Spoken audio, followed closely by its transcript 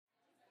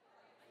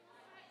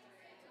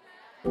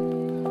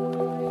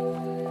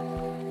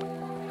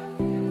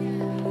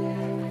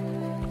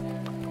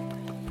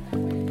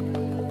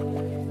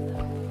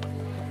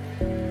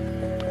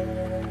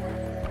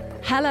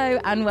Hello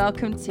and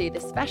welcome to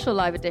this special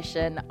live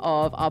edition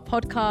of our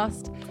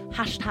podcast,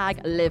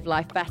 #Live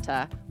Life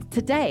Better.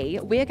 Today,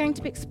 we are going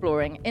to be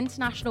exploring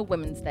International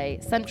Women's Day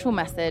central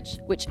message,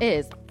 which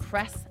is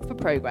Press for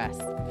Progress.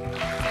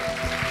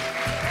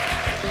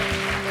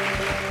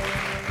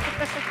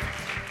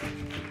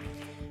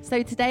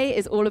 So today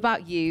is all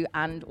about you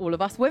and all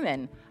of us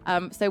women.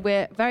 So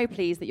we're very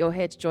pleased that you're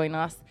here to join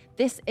us.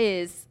 This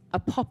is a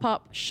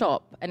pop-up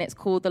shop, and it's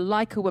called the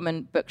Like a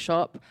Woman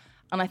Bookshop.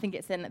 And I think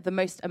it's in the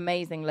most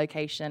amazing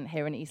location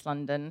here in East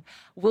London.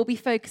 We'll be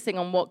focusing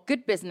on what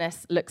good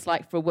business looks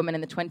like for a woman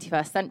in the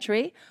 21st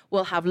century.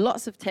 We'll have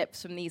lots of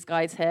tips from these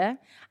guys here.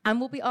 And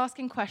we'll be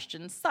asking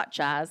questions such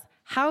as,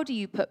 how do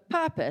you put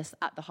purpose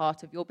at the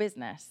heart of your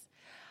business?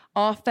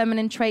 Are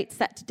feminine traits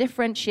set to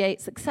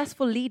differentiate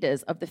successful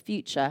leaders of the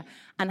future?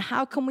 And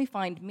how can we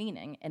find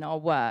meaning in our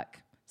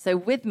work? So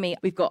with me,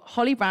 we've got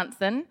Holly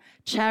Branson,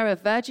 chair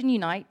of Virgin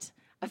Unite,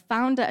 a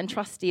founder and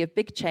trustee of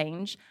Big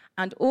Change,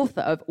 and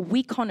author of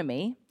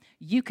Weeconomy,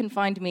 You Can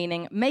Find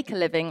Meaning, Make a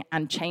Living,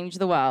 and Change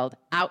the World,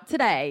 out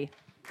today.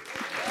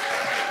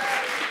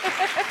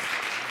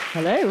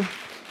 Hello.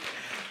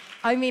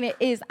 I mean, it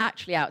is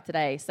actually out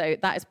today, so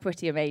that is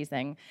pretty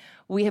amazing.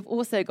 We have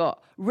also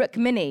got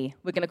Rukmini,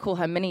 we're going to call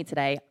her Minnie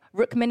today,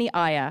 Rukmini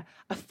Iyer,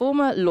 a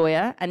former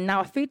lawyer and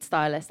now a food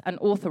stylist and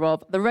author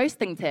of The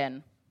Roasting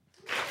Tin.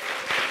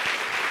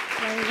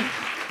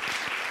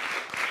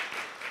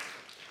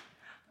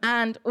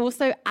 And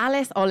also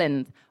Alice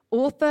Olland,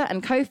 author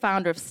and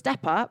co-founder of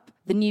Step Up,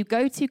 the new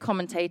go-to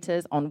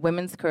commentators on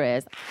women's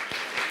careers.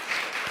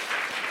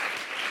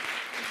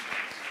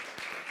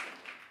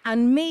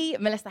 And me,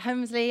 Melissa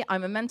Hemsley,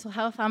 I'm a mental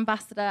health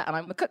ambassador and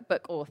I'm a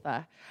cookbook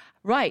author.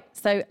 Right,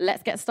 so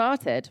let's get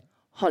started.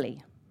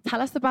 Holly,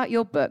 tell us about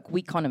your book,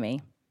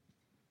 Weeconomy.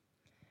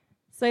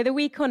 So the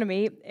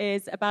Weeconomy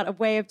is about a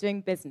way of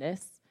doing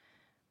business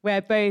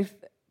where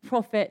both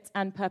profit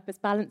and purpose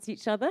balance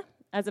each other,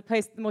 as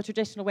opposed to the more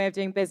traditional way of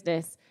doing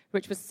business,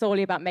 which was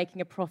solely about making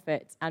a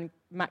profit and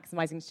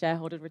maximizing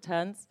shareholder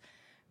returns.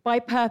 By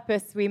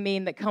purpose, we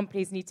mean that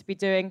companies need to be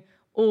doing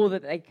all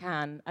that they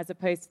can, as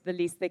opposed to the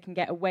least they can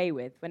get away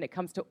with when it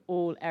comes to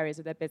all areas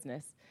of their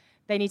business.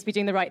 They need to be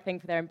doing the right thing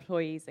for their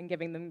employees and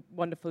giving them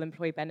wonderful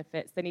employee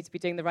benefits. They need to be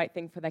doing the right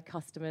thing for their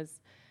customers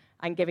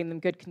and giving them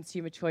good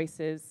consumer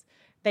choices.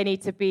 They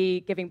need to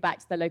be giving back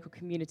to their local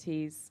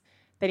communities.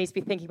 They need to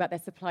be thinking about their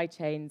supply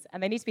chains,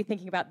 and they need to be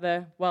thinking about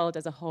the world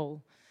as a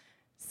whole.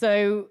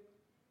 So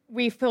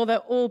we feel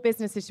that all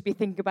businesses should be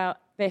thinking about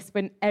this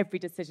when every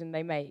decision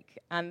they make,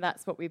 and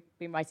that's what we've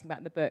been writing about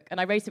in the book. And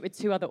I wrote it with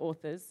two other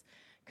authors,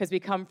 because we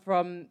come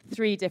from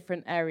three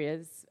different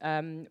areas,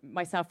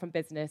 myself from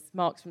business,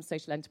 Mark's from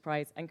social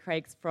enterprise, and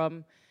Craig's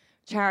from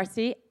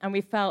charity, and we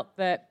felt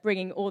that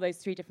bringing all those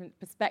three different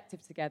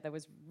perspectives together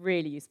was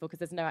really useful, because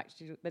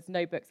there's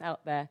no books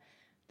out there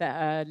that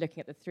are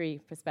looking at the three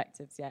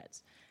perspectives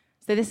yet.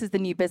 So this is the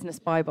new business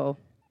Bible.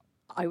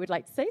 I would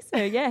like to say so,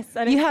 yes.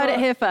 And you heard it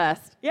here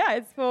first. Yeah,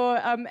 it's for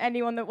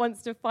anyone that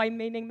wants to find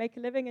meaning, make a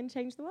living, and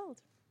change the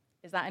world.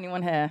 Is that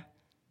anyone here?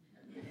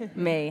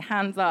 Me,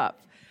 hands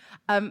up.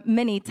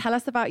 Minnie, tell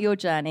us about your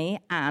journey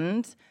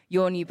and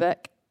your new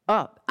book.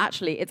 Oh,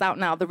 actually, it's out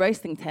now, The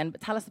Roasting Tin,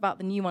 but tell us about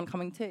the new one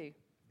coming too.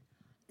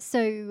 So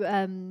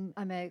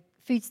I'm a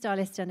food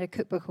stylist and a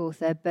cookbook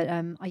author, but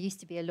I used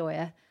to be a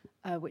lawyer,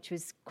 which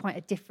was quite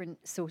a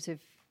different sort of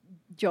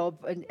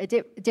job and a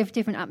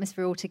different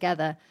atmosphere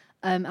altogether.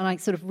 And I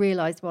sort of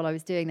realised while I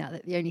was doing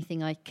that the only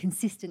thing I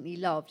consistently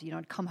loved,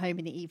 I'd come home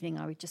in the evening,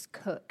 I would just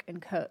cook.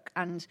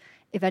 And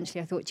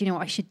eventually I thought, do you know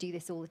what, I should do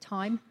this all the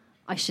time.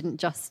 I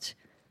shouldn't just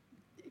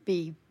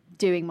be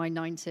doing my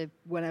 9 to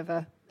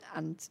whenever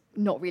and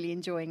not really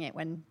enjoying it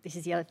when this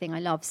is the other thing I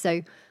love.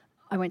 So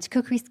I went to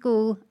cookery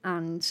school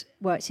and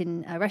worked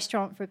in a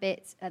restaurant for a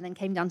bit, and then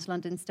came down to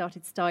London,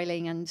 started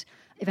styling, and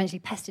eventually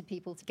pestered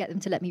people to get them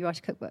to let me write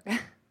a cookbook.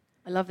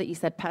 I love that you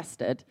said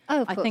pestered.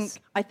 Oh, of course.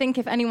 I think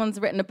if anyone's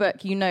written a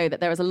book, you know that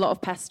there is a lot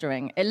of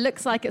pestering. It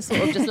looks like it sort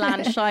of just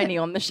lands shiny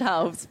on the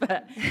shelves,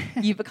 but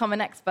you've become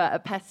an expert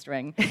at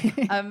pestering.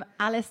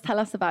 Alice, tell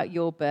us about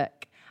your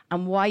book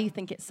and why you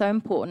think it's so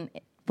important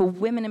for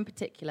women in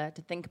particular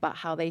to think about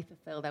how they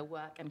fulfill their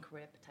work and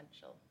career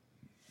potential.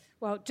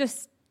 Well,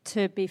 just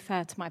to be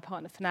fair to my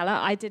partner, Fenella,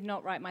 I did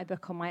not write my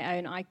book on my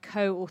own. I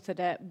co-authored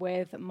it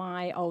with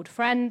my old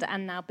friend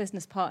and now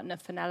business partner,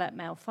 Fenella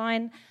Mel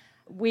Fine.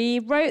 We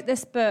wrote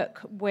this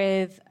book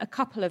with a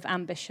couple of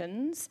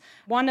ambitions.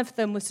 One of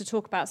them was to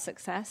talk about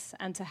success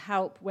and to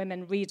help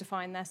women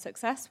redefine their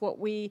success. What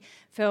we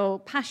feel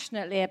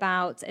passionately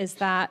about is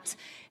that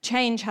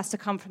change has to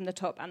come from the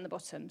top and the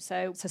bottom.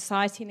 So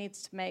society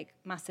needs to make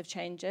massive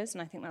changes,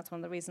 and I think that's one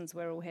of the reasons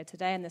we're all here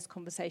today, and this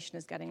conversation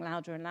is getting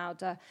louder and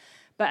louder.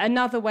 But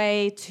another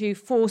way to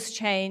force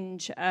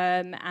change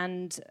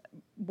and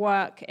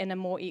work in a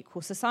more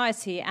equal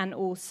society and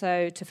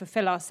also to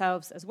fulfill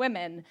ourselves as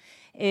women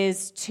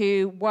is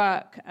to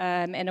work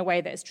in a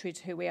way that is true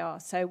to who we are.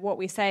 So what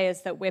we say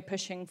is that we're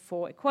pushing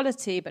for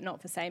equality but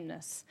not for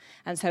sameness.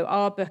 And so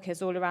our book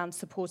is all around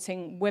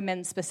supporting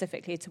women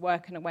specifically to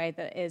work in a way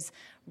that is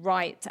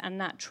right and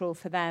natural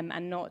for them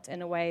and not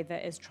in a way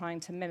that is trying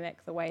to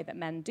mimic the way that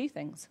men do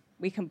things.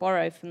 We can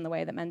borrow from the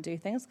way that men do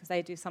things because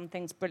they do some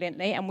things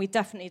brilliantly, and we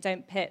definitely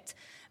don't pit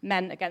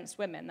men against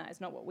women. That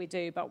is not what we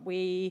do, but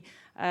we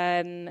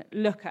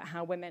look at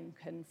how women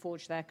can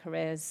forge their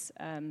careers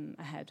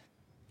ahead.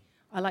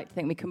 I like to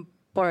think we can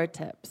borrow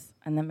tips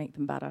and then make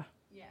them better.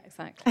 Yeah,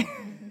 exactly.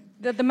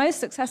 The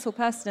most successful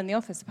person in the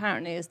office,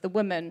 apparently, is the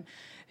woman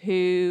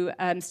who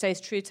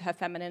stays true to her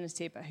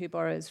femininity but who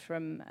borrows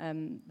from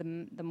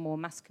the more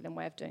masculine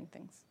way of doing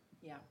things.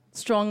 Yeah.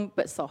 Strong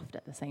but soft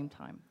at the same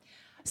time.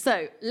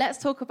 So let's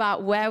talk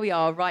about where we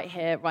are right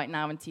here, right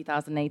now in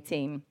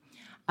 2018.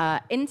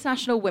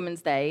 International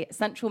Women's Day,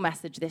 central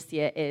message this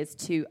year is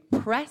to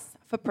press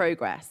for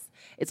progress.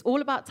 It's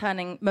all about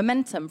turning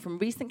momentum from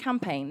recent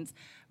campaigns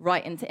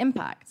right into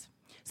impact.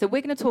 So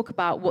we're going to talk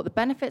about what the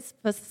benefits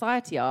for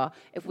society are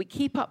if we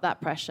keep up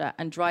that pressure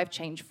and drive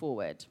change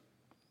forward.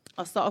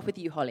 I'll start off with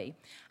you, Holly.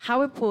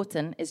 How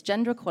important is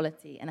gender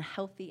equality in a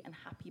healthy and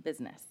happy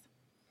business?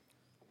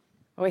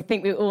 Well, I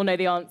think we all know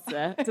the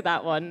answer to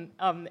that one.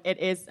 It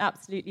is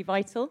absolutely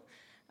vital.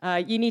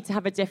 You need to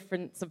have a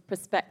difference of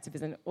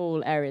perspectives in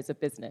all areas of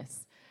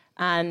business.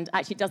 And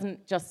actually, it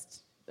doesn't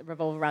just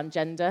revolve around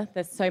gender.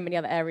 There's so many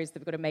other areas that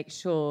we've got to make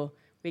sure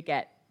we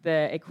get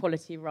the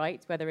equality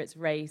right, whether it's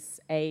race,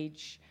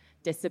 age,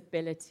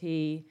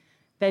 disability.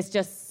 There's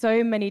just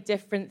so many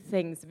different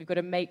things that we've got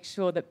to make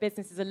sure that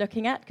businesses are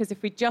looking at, because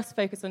if we just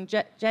focus on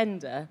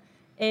gender,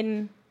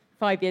 in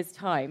 5 years'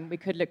 time, we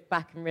could look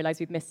back and realise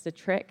we've missed a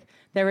trick.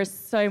 There is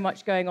so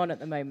much going on at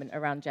the moment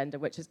around gender,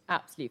 which is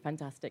absolutely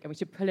fantastic, and we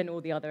should pull in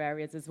all the other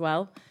areas as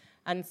well.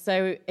 And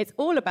so it's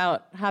all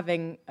about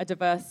having a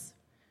diverse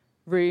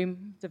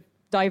room,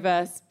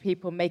 diverse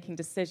people making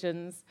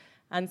decisions.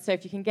 And so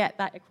if you can get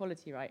that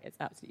equality right, it's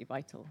absolutely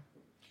vital.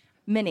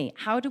 Minnie,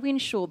 how do we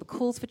ensure the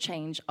calls for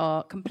change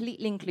are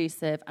completely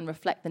inclusive and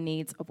reflect the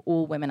needs of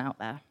all women out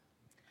there?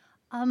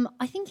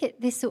 I think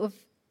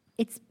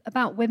it's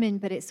about women,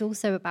 but it's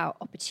also about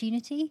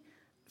opportunity.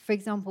 For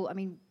example, I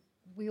mean,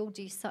 we all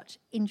do such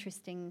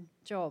interesting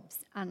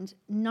jobs, and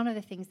none of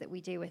the things that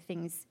we do are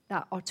things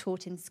that are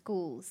taught in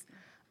schools.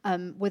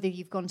 Whether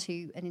you've gone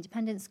to an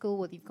independent school,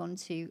 whether you've gone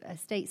to a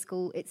state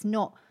school, it's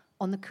not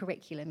on the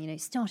curriculum. You know,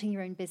 starting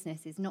your own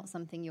business is not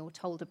something you're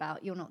told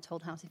about. You're not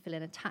told how to fill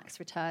in a tax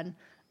return.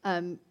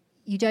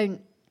 You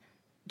don't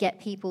get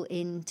people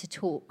in to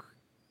talk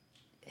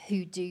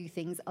who do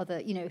things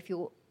other, you know, if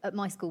you're at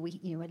my school, we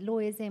had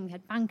lawyers in, we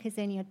had bankers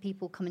in, you had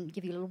people come and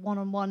give you a little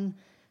one-on-one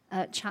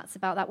chats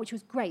about that, which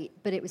was great,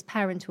 but it was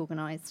parent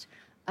organised.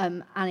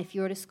 And if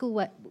you're at a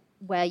school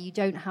where you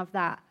don't have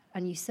that,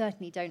 and you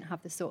certainly don't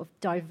have the sort of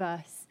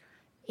diverse,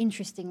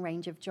 interesting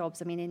range of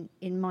jobs. I mean,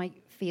 in my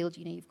field,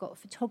 you know, you've got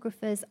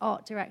photographers,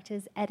 art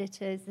directors,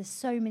 editors. There's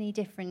so many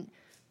different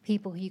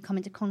people who you come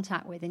into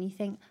contact with, and you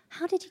think,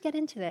 how did you get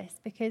into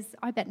this? Because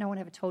I bet no one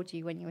ever told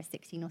you when you were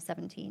 16 or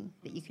 17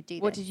 that you could do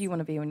this. What did you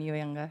want to be when you were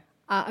younger?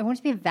 I wanted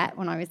to be a vet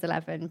when I was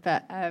 11,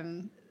 but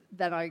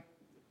then I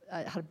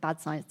had a bad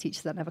science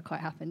teacher, so that never quite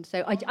happened.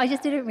 So I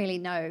just didn't really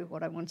know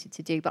what I wanted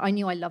to do, but I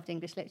knew I loved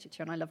English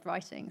literature and I loved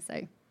writing, so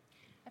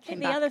I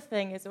think the other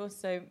thing is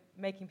also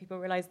making people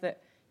realise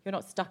that you're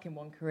not stuck in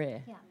one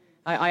career. Yeah.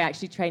 I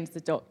actually trained as a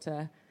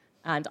doctor,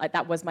 and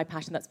that was my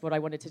passion. That's what I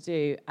wanted to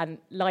do. And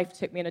life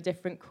took me on a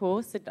different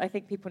course. And I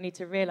think people need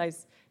to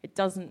realise it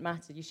doesn't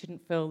matter. You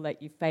shouldn't feel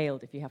like you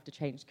failed if you have to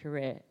change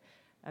career.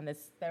 And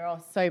there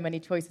are so many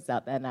choices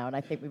out there now, and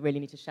I think we really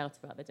need to shout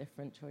about the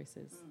different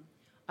choices.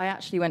 I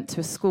actually went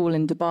to a school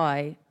in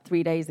Dubai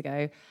 3 days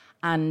ago,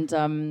 and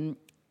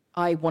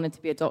I wanted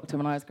to be a doctor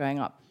when I was growing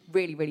up,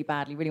 really, really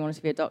badly, really wanted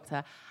to be a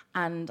doctor.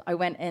 And I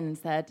went in and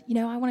said, you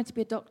know, I wanted to be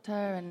a doctor,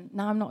 and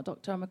now I'm not a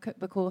doctor, I'm a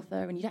cookbook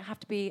author, and you don't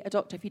have to be a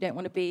doctor if you don't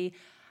want to be.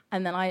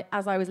 And then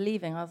as I was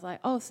leaving, I was like,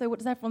 oh, so what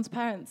does everyone's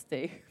parents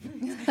do?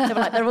 They were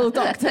like, they're all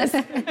doctors.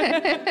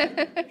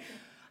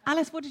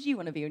 Alice, what did you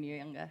want to be when you were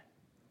younger?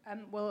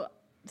 Well,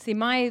 see,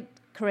 my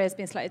career has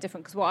been slightly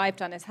different because what I've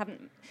done is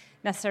haven't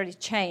necessarily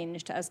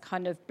changed as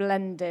kind of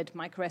blended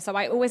my career. So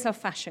I always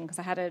loved fashion because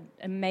I had an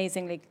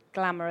amazingly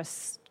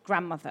glamorous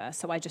grandmother,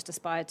 so I just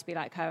aspired to be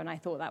like her, and I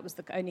thought that was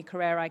the only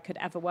career I could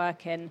ever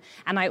work in.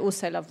 And I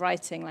also love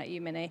writing, like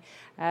you, Minnie.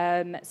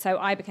 So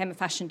I became a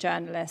fashion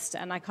journalist,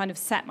 and I kind of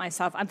set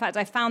myself... In fact,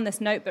 I found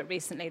this notebook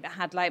recently that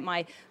had like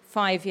my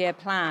 5-year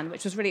plan,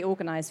 which was really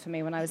organised for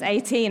me when I was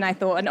 18, I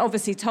thought, and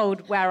obviously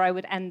told where I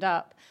would end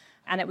up.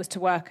 And it was to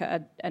work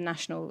at a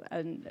national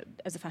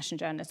as a fashion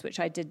journalist,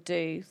 which I did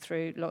do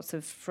through lots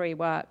of free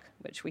work,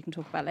 which we can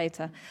talk about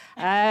later.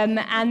 And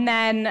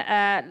then,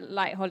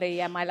 like Holly,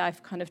 yeah, my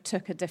life kind of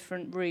took a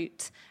different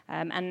route.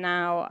 And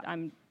now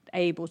I'm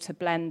able to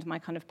blend my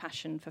kind of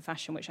passion for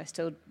fashion, which I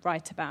still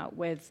write about,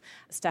 with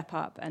Step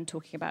Up and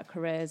talking about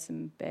careers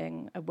and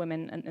being a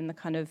woman in the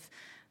kind of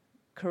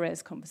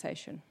careers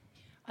conversation.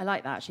 I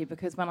like that, actually,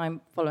 because when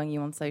I'm following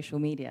you on social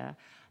media,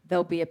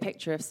 there'll be a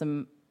picture of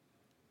some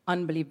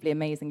unbelievably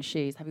amazing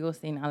shoes. Have you all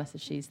seen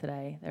Alice's shoes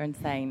today? They're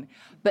insane.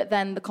 But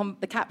then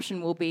the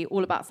caption will be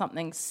all about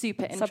something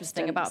super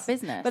interesting about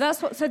business. But that's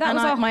what. So that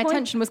was our my point.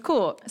 attention was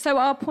caught. So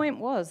our point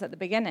was at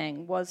the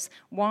beginning was,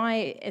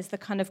 why is the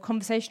kind of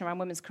conversation around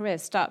women's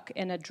careers stuck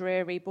in a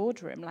dreary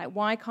boardroom? Like,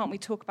 why can't we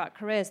talk about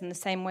careers in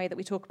the same way that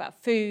we talk about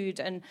food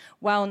and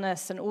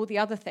wellness and all the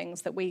other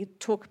things that we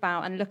talk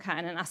about and look at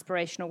in an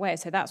aspirational way?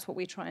 So that's what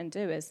we try and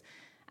do, is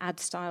add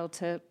style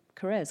to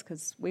careers,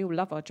 because we all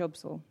love our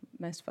jobs, or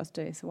most of us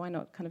do, so why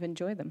not kind of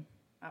enjoy them?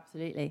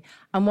 Absolutely.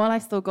 And while I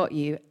still got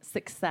you,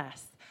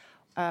 success.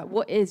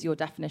 What is your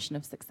definition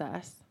of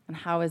success, and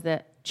how has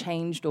it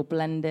changed or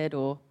blended?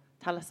 Or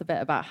tell us a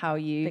bit about how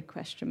you... Big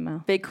question,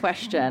 Mel. Big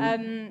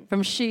question.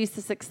 From shoes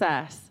to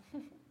success.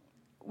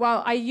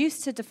 Well, I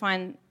used to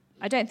define...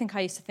 I don't think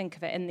I used to think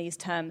of it in these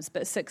terms,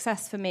 but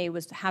success for me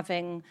was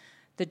having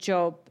the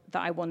job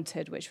that I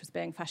wanted, which was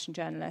being a fashion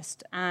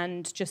journalist,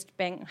 and just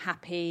being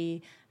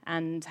happy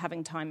and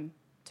having time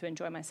to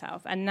enjoy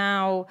myself. And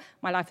now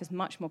my life is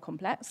much more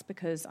complex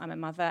because I'm a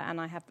mother and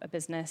I have a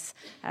business,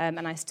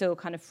 and I still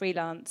kind of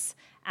freelance,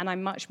 and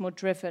I'm much more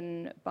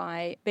driven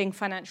by being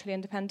financially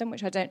independent,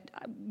 which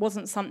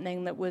wasn't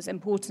something that was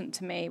important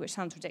to me, which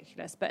sounds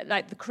ridiculous, but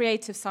like the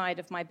creative side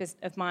of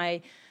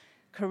my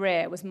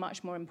career was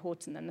much more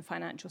important than the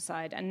financial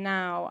side. And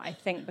now I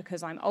think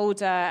because I'm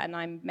older and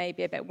I'm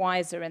maybe a bit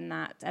wiser in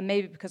that, and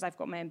maybe because I've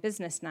got my own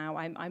business now,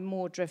 I'm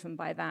more driven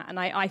by that. And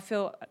I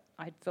feel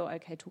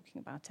okay talking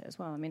about it as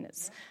well. I mean,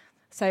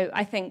 so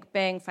I think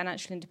being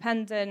financially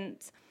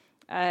independent,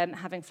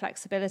 having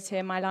flexibility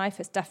in my life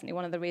is definitely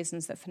one of the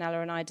reasons that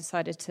Fenella and I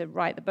decided to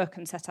write the book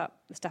and set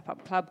up the Step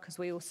Up Club, because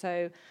we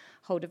also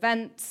hold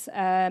events,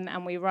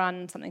 and we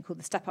run something called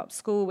the Step Up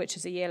School, which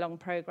is a year-long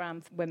program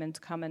for women to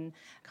come and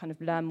kind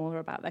of learn more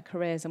about their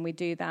careers. And we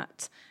do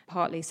that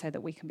partly so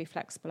that we can be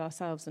flexible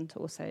ourselves, and to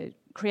also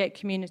create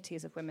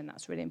communities of women.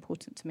 That's really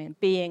important to me. And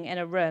being in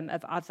a room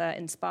of other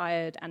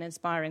inspired and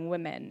inspiring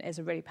women is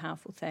a really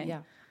powerful thing.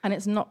 Yeah, and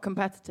it's not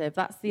competitive.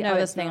 That's the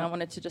other thing I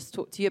wanted to just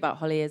talk to you about,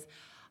 Holly, is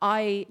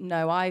I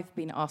know I've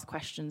been asked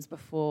questions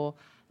before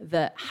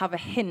that have a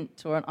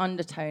hint or an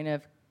undertone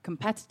of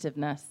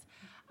competitiveness,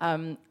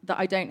 that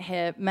I don't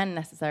hear men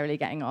necessarily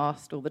getting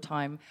asked all the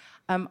time.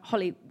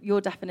 Holly, your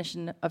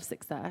definition of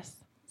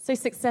success? So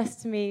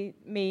success to me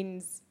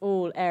means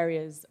all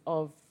areas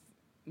of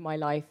my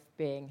life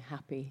being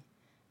happy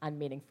and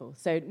meaningful.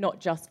 So not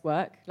just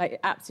work, like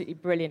absolutely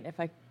brilliant if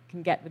I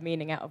can get the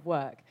meaning out of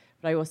work,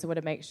 but I also want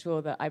to make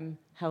sure that I'm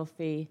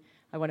healthy.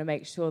 I want to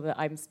make sure that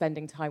I'm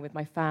spending time with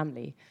my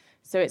family.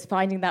 So it's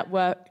finding that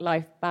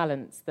work-life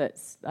balance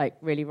that's like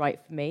really right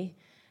for me.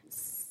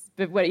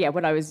 But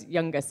when I was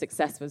younger,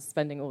 success was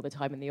spending all the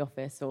time in the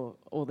office or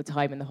all the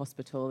time in the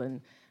hospital.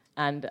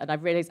 And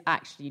I've realized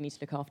actually you need to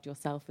look after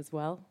yourself as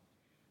well.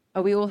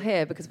 Are we all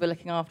here because we're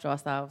looking after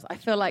ourselves? I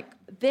feel like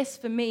this,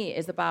 for me,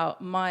 is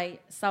about my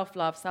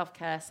self-love,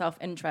 self-care,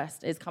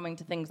 self-interest is coming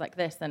to things like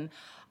this. And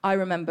I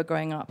remember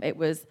growing up, it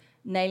was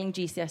nailing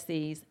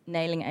GCSEs,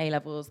 nailing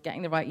A-levels,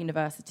 getting the right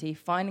university,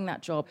 finding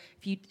that job.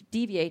 If you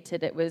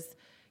deviated,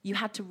 you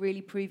had to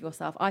really prove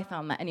yourself. I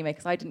found that anyway,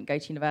 because I didn't go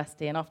to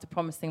university. And after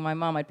promising my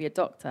mum I'd be a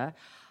doctor,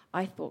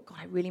 I thought, God,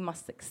 I really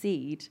must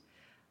succeed,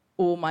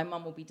 or my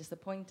mum will be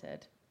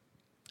disappointed.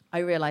 I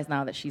realise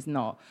now that she's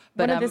not.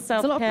 But it's a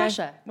lot of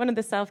pressure. One of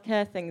the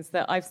self-care things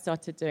that I've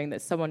started doing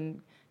that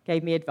someone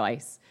gave me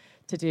advice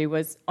to do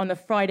was on the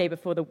Friday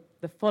before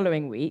the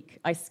following week,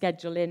 I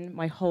schedule in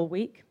my whole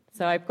week.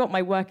 So I've got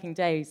my working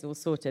days all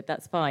sorted,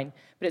 that's fine.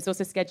 But it's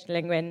also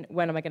scheduling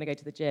when am I going to go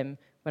to the gym,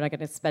 when am I going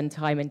to spend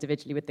time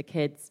individually with the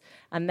kids.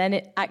 And then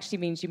it actually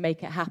means you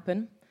make it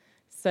happen.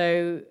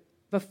 So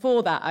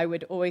before that, I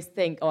would always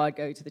think, I'd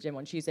go to the gym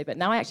on Tuesday. But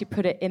now I actually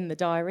put it in the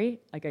diary.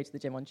 I go to the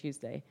gym on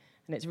Tuesday.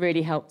 And it's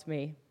really helped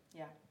me.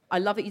 Yeah. I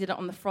love that you did it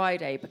on the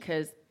Friday,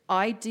 because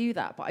I do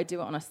that, but I do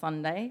it on a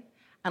Sunday.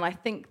 And I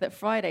think that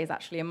Friday is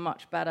actually a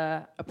much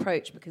better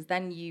approach, because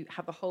then you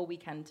have the whole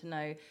weekend to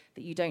know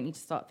that you don't need to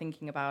start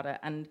thinking about it.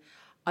 And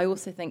I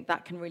also think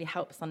that can really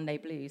help Sunday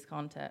blues,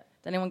 can't it?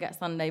 Does anyone get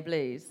Sunday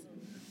blues?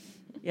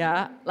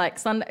 Yeah? Like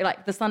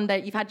the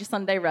Sunday, you've had your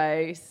Sunday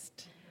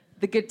roast,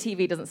 the good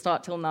TV doesn't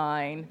start till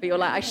 9, but you're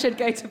like, I should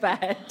go to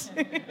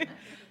bed.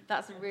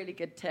 That's a really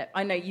good tip.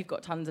 I know you've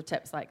got tons of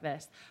tips like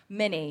this.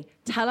 Minnie,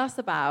 tell us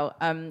about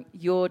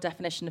your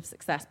definition of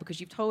success, because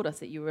you've told us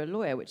that you were a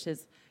lawyer, which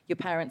is your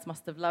parents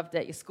must have loved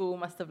it, your school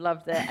must have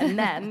loved it, and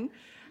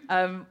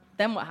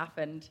then what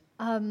happened?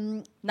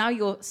 Now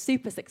you're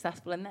super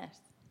successful in this.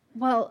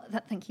 Well,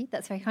 thank you.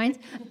 That's very kind.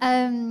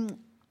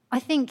 I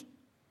think,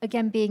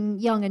 again, being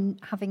young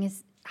and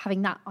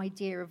having that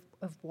idea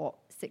of what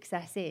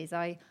success is,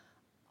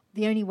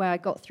 the only way I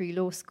got through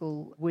law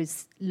school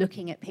was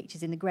looking at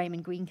pictures in the Graham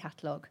and Green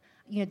catalogue.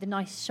 You know, the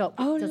nice shop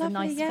does lovely, a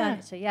nice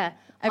furniture. Yeah,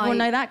 everyone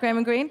know that, Graham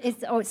and Green.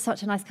 It's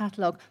such a nice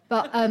catalogue.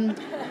 But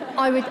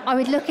I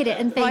would look at it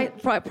and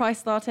think price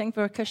starting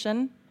for a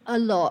cushion. A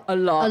lot.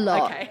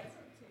 Okay.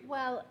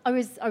 Well,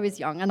 I was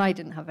young and I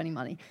didn't have any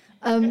money.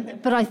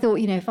 But I thought,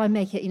 if I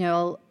make it,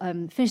 I'll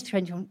finish the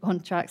training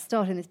contract,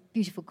 start in this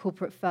beautiful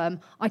corporate firm,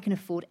 I can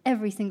afford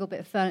every single bit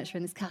of furniture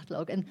in this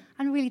catalogue. And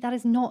really, that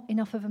is not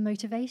enough of a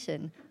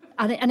motivation.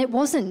 And it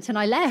wasn't, and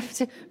I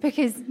left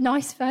because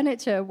nice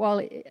furniture,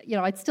 while,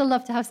 I'd still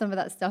love to have some of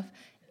that stuff,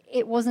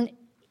 it wasn't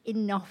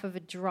enough of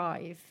a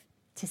drive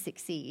to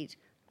succeed,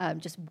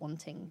 just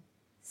wanting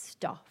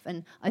stuff.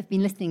 And I've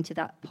been listening to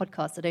that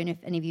podcast. I don't know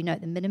if any of you know it,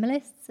 The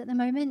Minimalists at the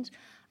moment.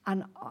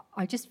 And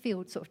I just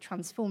feel sort of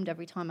transformed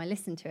every time I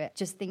listen to it,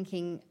 just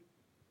thinking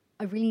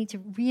I really need to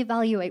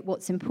reevaluate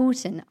what's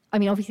important. I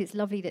mean, obviously it's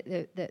lovely that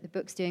the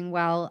book's doing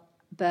well,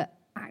 but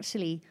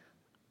actually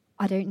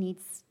I don't need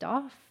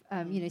stuff.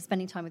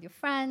 Spending time with your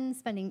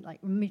friends,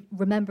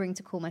 remembering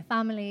to call my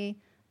family,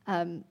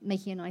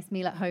 making a nice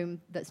meal at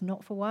home that's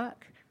not for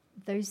work.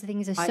 Those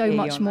things are so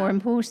much more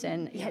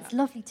important. Yeah, it's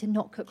lovely to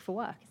not cook for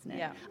work, isn't it?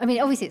 Yeah. I mean,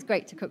 obviously it's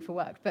great to cook for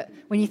work, but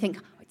when you think,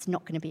 it's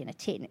not going to be in a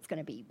tin, it's going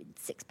to be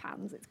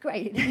 £6, it's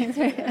great.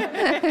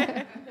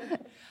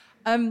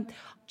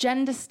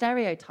 Gender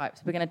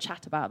stereotypes, we're going to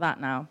chat about that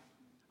now.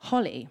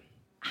 Holly,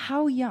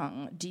 how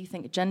young do you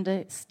think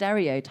gender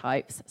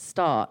stereotypes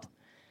start?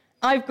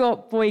 I've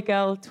got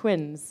boy-girl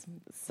twins,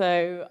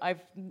 so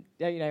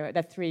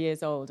they're 3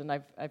 years old, and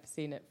I've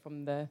seen it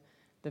from the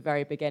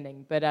very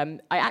beginning. But I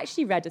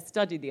actually read a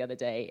study the other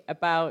day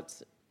about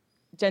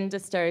gender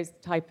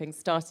stereotyping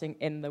starting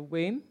in the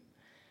womb.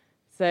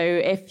 So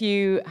if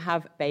you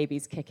have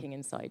babies kicking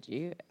inside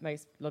you, a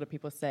lot of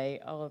people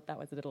say, oh, that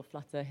was a little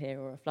flutter here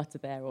or a flutter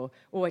there, or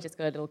oh, I just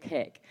got a little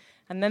kick.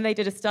 And then they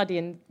did a study,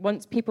 and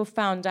once people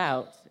found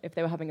out if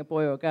they were having a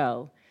boy or a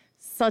girl,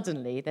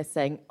 suddenly they're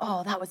saying,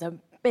 oh, that was a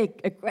big,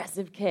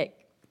 aggressive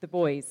kick, the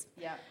boys.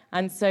 Yeah.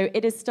 And so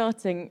it is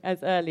starting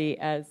as early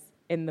as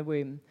in the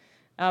womb.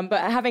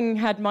 But having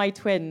had my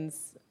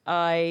twins,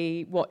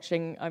 I'm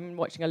watching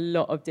a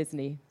lot of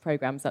Disney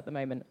programs at the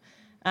moment.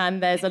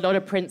 And there's a lot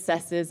of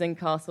princesses in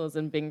castles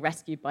and being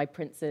rescued by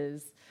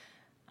princes.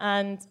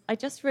 And I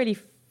just really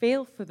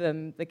feel for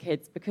them, the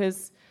kids,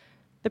 because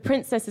the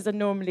princesses are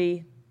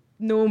normally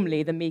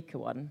the meeker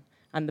one,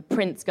 and the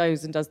prince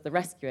goes and does the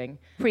rescuing.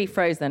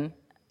 Pre-Frozen.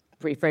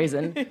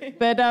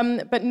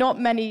 But not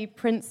many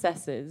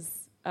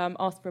princesses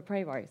ask for a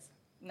pay rise.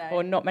 No.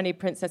 Or not many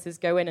princesses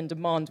go in and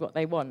demand what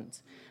they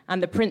want.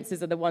 And the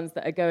princes are the ones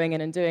that are going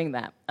in and doing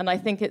that. And I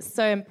think it's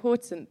so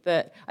important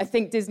that I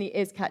think Disney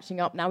is catching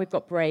up now. We've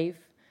got Brave,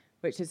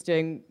 which is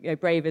doing,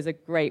 Brave is a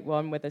great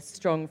one with a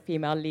strong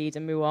female lead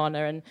in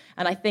Moana.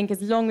 And I think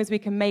as long as we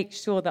can make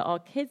sure that our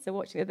kids are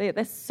watching it,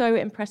 they're so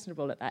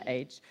impressionable at that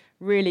age,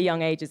 really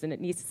young ages, and we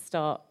need to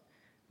start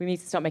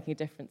making a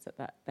difference at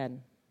that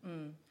then.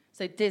 Mm.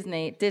 So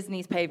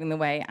Disney's paving the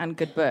way, and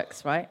good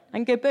books, right?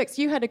 And good books.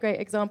 You had a great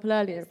example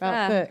earlier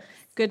about books.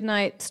 Good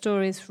night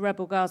stories for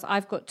rebel girls.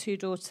 I've got 2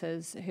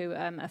 daughters who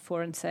are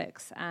 4 and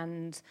 6,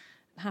 and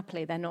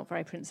happily they're not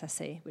very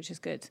princessy, which is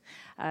good,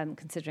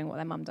 considering what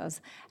their mum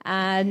does.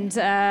 And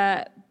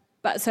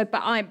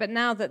but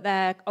now that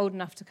they're old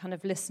enough to kind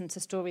of listen to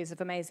stories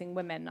of amazing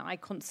women, I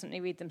constantly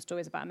read them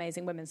stories about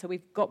amazing women. So we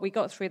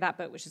got through that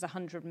book, which is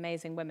 100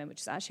 Amazing Women, which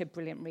is actually a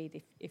brilliant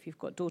read if you've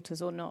got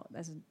daughters or not.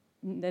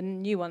 The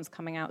new one's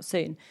coming out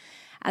soon.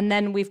 And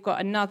then we've got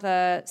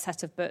another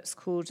set of books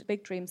called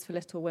Big Dreams for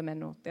Little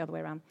Women, or the other way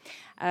around.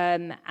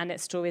 And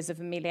it's stories of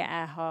Amelia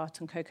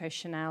Earhart and Coco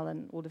Chanel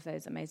and all of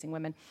those amazing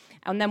women.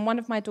 And then one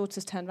of my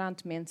daughters turned around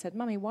to me and said,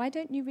 Mummy, why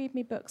don't you read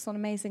me books on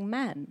amazing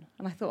men?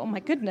 And I thought, oh my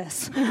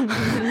goodness,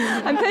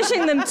 I'm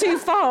pushing them too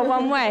far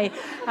one way.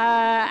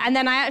 And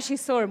then I actually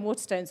saw in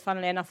Waterstones,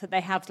 funnily enough, that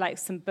they have like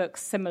some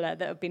books similar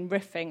that have been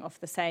riffing off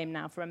the same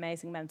now for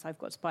amazing men, so I've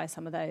got to buy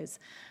some of those.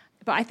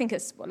 But I think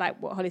it's like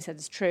what Holly said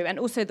is true. And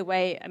also the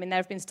way, there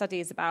have been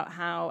studies about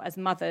how, as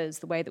mothers,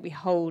 the way that we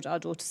hold our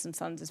daughters and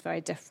sons is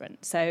very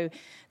different. So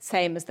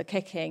same as the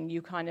kicking,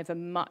 you kind of are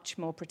much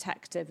more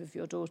protective of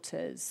your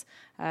daughters.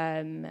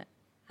 And,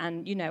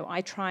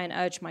 I try and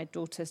urge my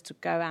daughters to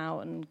go out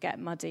and get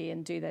muddy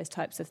and do those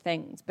types of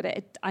things.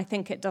 But I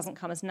think it doesn't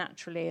come as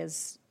naturally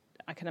as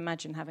I can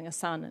imagine having a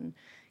son and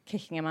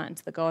kicking him out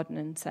into the garden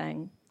and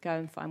saying, go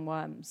and find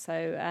worms.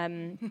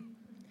 So...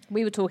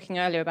 We were talking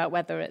earlier about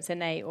whether it's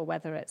innate or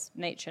whether it's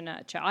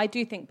nature-nurture. I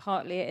do think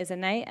partly it is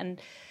innate,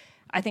 and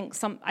I think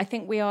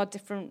we are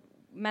different.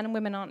 Men and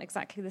women aren't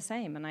exactly the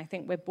same, and I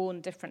think we're born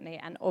differently,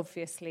 and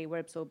obviously we're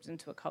absorbed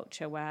into a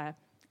culture where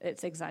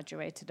it's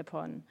exaggerated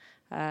upon.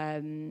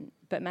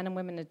 But men and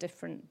women are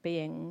different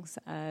beings,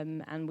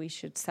 and we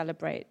should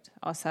celebrate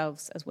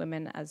ourselves as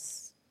women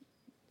as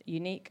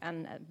unique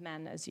and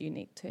men as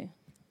unique too.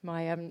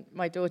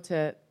 My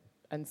daughter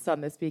and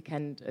son this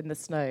weekend in the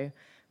snow,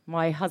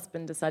 my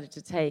husband decided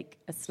to take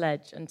a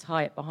sledge and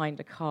tie it behind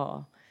a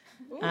car.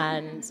 Ooh.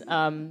 And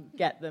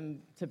get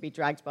them to be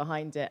dragged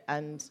behind it.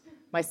 And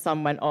my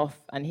son went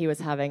off, and he was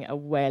having a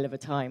whale of a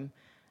time.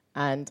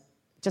 And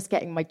just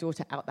getting my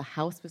daughter out the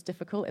house was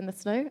difficult in the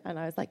snow. And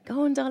I was like,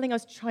 go on, darling. I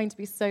was trying to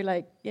be so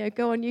like,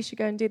 go on, you should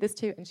go and do this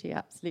too. And she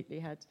absolutely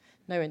had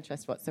no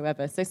interest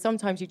whatsoever. So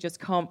sometimes you just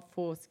can't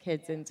force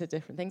kids into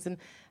different things,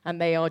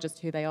 and they are just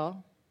who they are.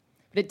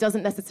 But it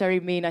doesn't necessarily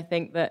mean, I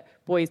think, that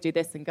boys do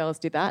this and girls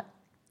do that.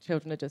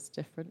 Children are just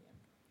different.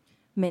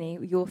 Minnie,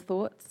 your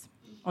thoughts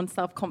on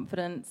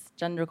self-confidence,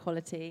 gender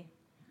equality?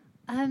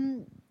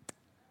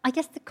 I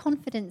guess the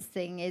confidence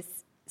thing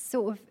is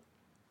sort of,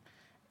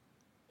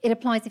 it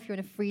applies if you're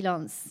in a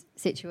freelance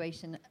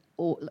situation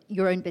or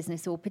your own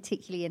business, or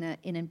particularly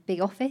in a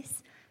big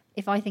office.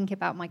 If I think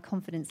about my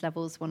confidence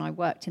levels when I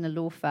worked in a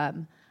law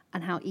firm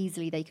and how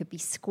easily they could be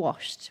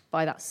squashed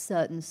by that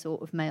certain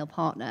sort of male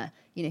partner,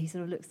 he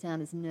sort of looks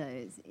down his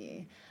nose at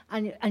you,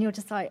 and you're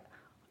just like,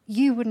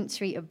 you wouldn't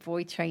treat a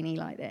boy trainee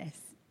like this.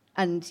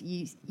 And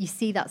you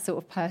see that sort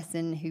of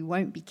person who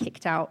won't be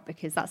kicked out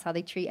because that's how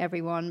they treat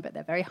everyone, but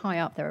they're very high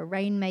up, they're a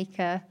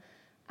rainmaker.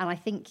 And I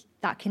think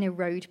that can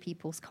erode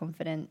people's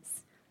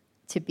confidence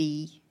to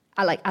be,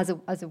 like, as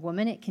a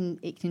woman, it can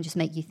just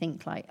make you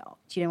think, like, oh,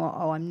 do you know what?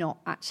 Oh, I'm not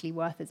actually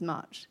worth as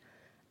much.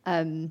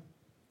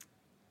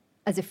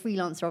 As a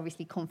freelancer,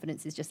 obviously,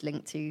 confidence is just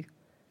linked to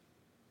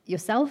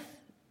yourself.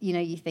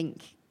 You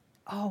think,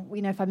 oh,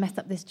 if I mess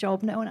up this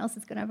job, no one else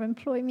is going to ever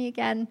employ me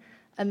again,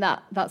 and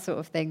that sort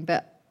of thing.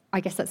 But I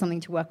guess that's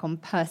something to work on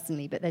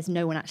personally, but there's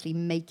no one actually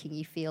making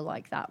you feel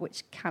like that,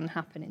 which can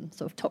happen in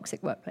sort of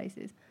toxic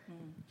workplaces.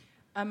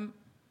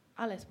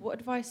 Alice, what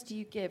advice do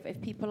you give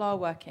if people are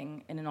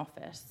working in an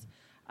office?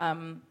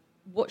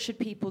 What should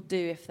people do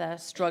if they're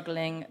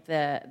struggling,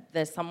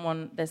 there's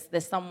someone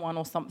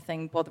or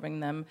something bothering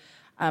them,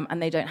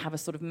 and they don't have a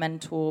sort of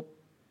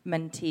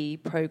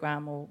mentor-mentee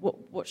program, or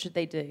what should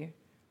they do?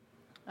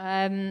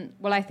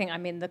 Well, I think,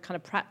 the kind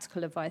of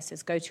practical advice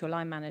is go to your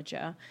line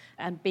manager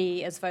and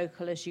be as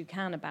vocal as you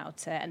can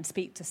about it, and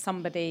speak to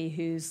somebody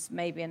who's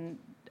maybe in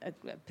a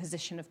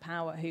position of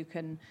power who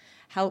can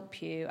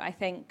help you. I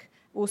think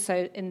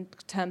also in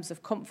terms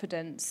of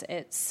confidence,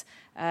 it's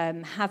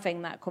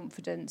having that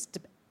confidence,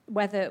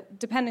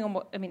 depending on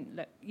what,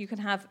 look, you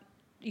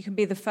can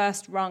be the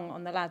first rung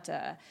on the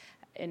ladder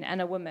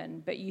and a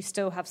woman, but you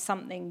still have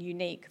something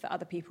unique that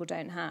other people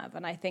don't have.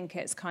 And I think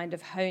it's kind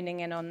of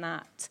honing in on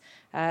that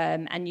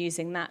and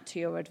using that to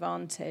your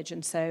advantage.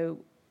 And so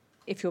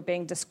if you're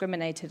being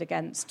discriminated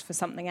against for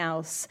something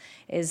else,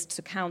 is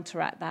to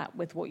counteract that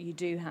with what you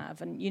do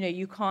have. And,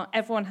 you can't,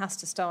 everyone has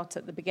to start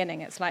at the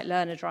beginning. It's like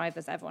learner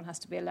drivers. Everyone has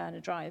to be a learner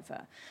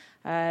driver.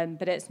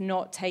 But it's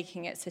not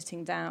taking it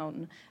sitting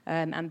down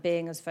and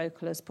being as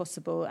vocal as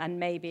possible. And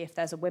maybe if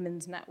there's a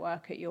women's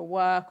network at your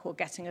work, or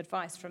getting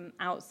advice from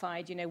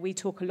outside, we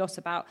talk a lot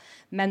about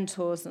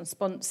mentors and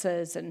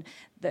sponsors, and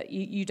that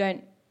you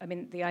don't,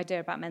 the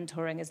idea about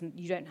mentoring isn't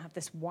you don't have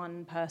this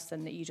one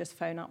person that you just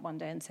phone up one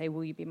day and say,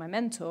 will you be my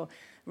mentor?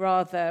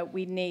 Rather,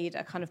 we need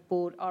a kind of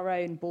our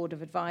own board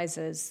of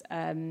advisors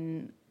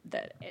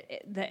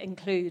that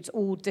includes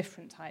all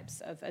different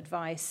types of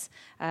advice,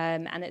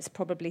 and it's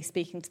probably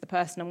speaking to the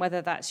person, and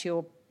whether that's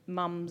your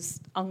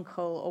mum's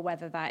uncle or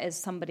whether that is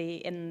somebody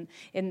in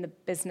the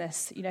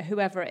business,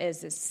 whoever it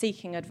is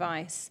seeking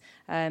advice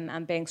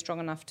and being strong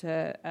enough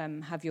to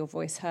have your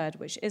voice heard,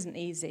 which isn't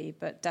easy,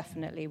 but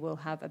definitely will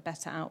have a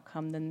better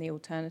outcome than the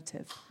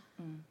alternative.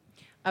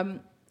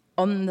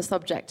 On the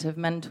subject of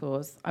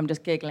mentors, I'm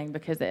just giggling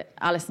because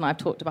Alice and I have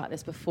talked about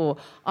this before.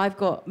 I've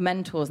got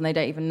mentors and they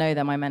don't even know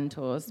they're my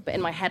mentors. But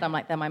in my head, I'm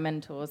like, they're my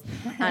mentors.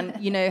 And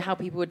you know how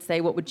people would say,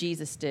 what would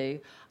Jesus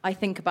do? I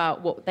think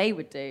about what they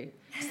would do.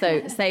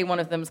 So say one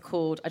of them's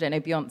called, I don't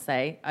know,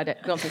 Beyonce.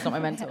 Beyonce's not my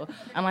mentor.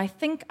 And I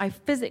think I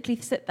physically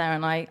sit there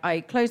and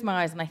I close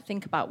my eyes and I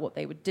think about what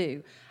they would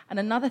do. And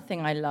another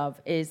thing I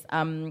love is...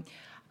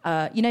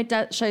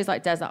 shows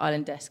like Desert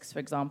Island Discs, for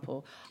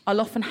example.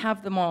 I'll often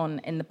have them on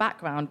in the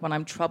background when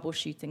I'm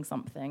troubleshooting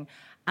something.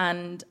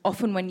 And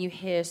often when you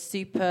hear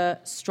super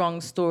strong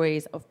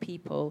stories of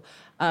people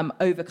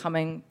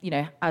overcoming,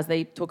 as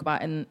they talk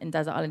about in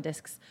Desert Island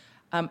Discs,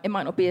 it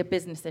might not be a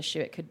business issue.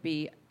 It could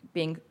be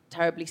being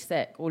terribly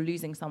sick or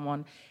losing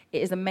someone.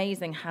 It is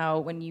amazing how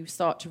when you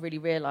start to really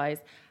realize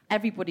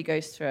everybody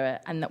goes through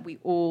it and that we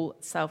all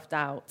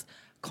self-doubt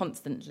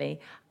constantly,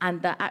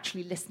 and that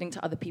actually listening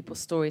to other people's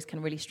stories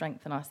can really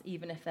strengthen us,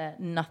 even if they're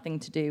nothing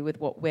to do with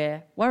what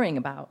we're worrying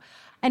about.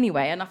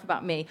 Anyway, enough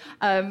about me.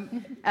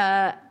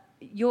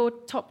 Your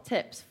top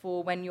tips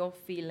for when you're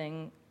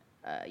feeling,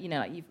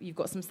 like you've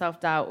got some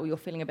self-doubt, or you're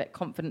feeling a bit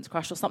confidence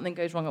crushed, or something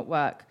goes wrong at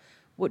work.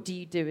 What do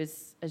you do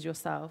as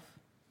yourself?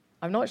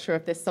 I'm not sure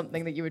if there's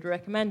something that you would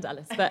recommend,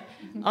 Alice, but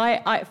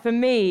for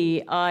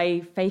me,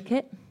 I fake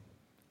it.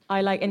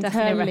 I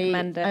internally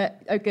recommend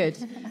it. Good,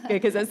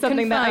 because it's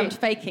something Confirmed,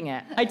 faking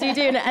it. I do,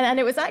 and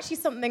it was actually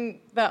something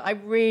that I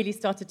really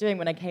started doing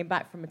when I came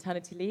back from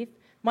maternity leave.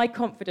 My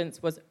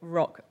confidence was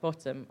rock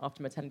bottom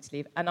after maternity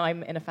leave, and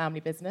I'm in a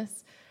family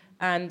business,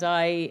 and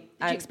Did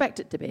you expect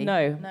it to be?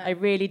 No, I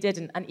really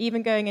didn't. And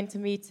even going into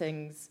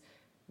meetings,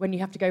 when you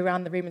have to go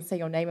around the room and say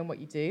your name and what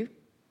you do,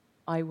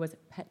 I was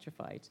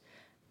petrified.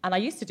 I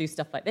used to do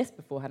stuff like this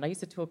beforehand. I used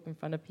to talk in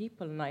front of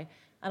people, and I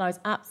was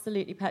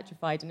absolutely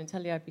petrified, and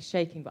until I'd be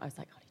shaking, but I was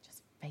like, Holly,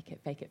 just fake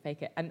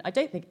it. And I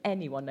don't think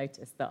anyone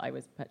noticed that I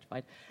was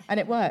petrified. And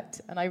it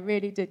worked, and I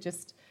really did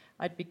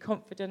I'd be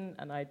confident,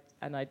 and I'd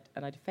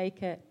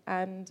fake it,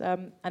 and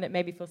it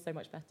made me feel so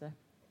much better.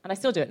 And I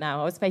still do it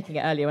now. I was faking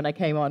it earlier when I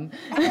came on.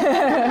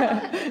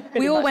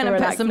 We all went and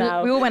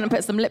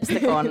put some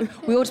lipstick on.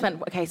 We all just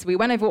went, okay, so we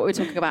went over what we were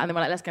talking about, and then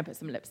we're like, let's go and put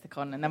some lipstick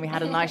on, and then we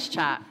had a nice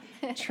chat.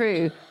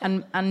 True.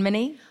 And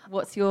Minnie,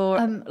 what's your,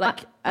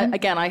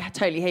 again, I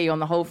totally hear you on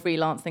the whole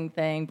freelancing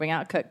thing, bring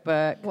out a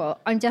cookbook. Well,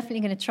 I'm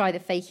definitely going to try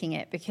the faking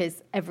it,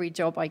 because every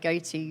job I go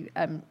to,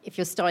 if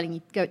you're styling,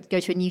 you go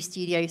to a new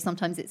studio,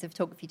 sometimes it's a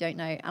photographer you don't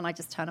know, and I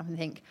just turn up and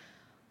think,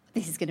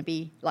 this is going to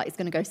be, like, it's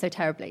going to go so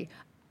terribly.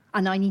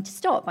 And I need to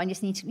stop. I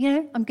just need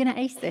to, I'm going to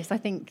ace this. I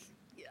think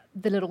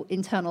the little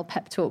internal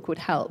pep talk would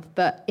help.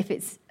 But if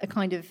it's a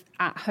kind of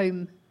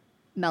at-home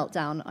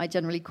meltdown, I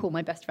generally call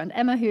my best friend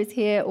Emma, who is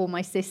here, or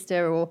my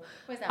sister, or...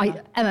 Where's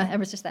Emma?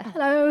 Emma's just there.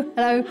 Hello.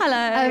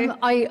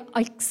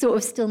 I sort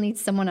of still need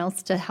someone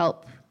else to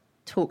help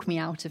talk me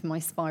out of my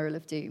spiral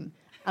of doom.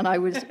 And I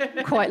would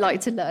quite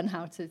like to learn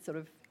how to sort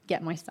of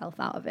get myself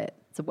out of it.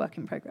 It's a work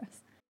in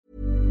progress.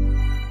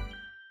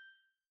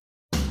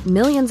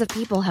 Millions of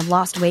people have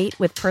lost weight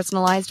with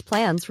personalized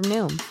plans from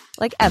Noom.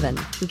 Like Evan,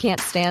 who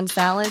can't stand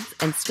salads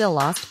and still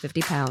lost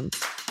 50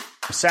 pounds.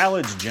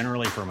 Salads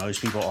generally for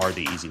most people are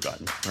the easy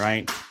button,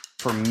 right?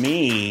 For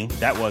me,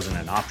 that wasn't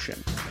an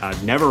option. I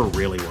never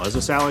really was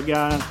a salad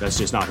guy. That's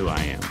just not who I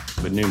am.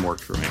 But Noom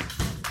worked for me.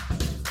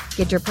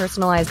 Get your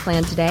personalized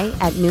plan today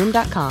at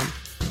Noom.com.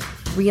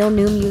 Real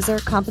Noom user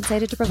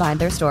compensated to provide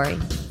their story.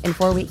 In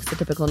 4 weeks, the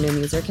typical Noom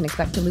user can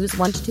expect to lose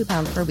 1 to 2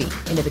 pounds per week.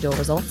 Individual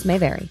results may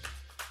vary.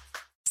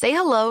 Say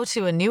hello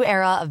to a new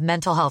era of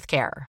mental health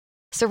care.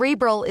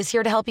 Cerebral is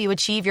here to help you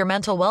achieve your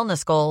mental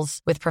wellness goals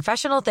with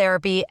professional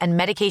therapy and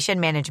medication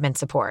management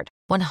support.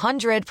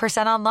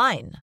 100%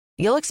 online.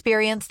 You'll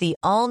experience the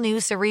all-new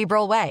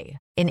Cerebral Way,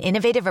 an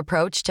innovative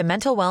approach to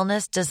mental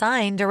wellness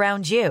designed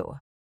around you.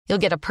 You'll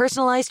get a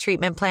personalized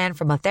treatment plan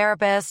from a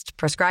therapist,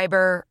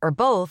 prescriber, or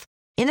both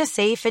in a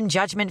safe and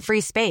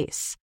judgment-free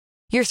space.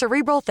 Your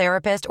Cerebral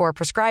therapist or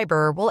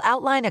prescriber will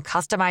outline a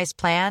customized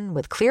plan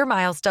with clear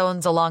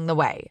milestones along the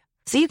way,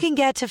 so you can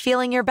get to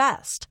feeling your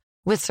best.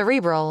 With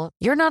Cerebral,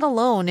 you're not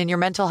alone in your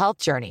mental health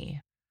journey.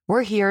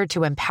 We're here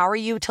to empower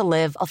you to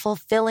live a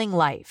fulfilling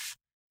life.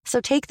 So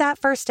take that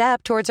first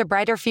step towards a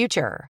brighter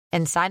future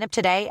and sign up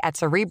today at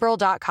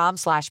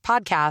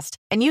Cerebral.com/podcast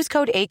and use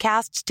code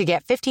ACAST to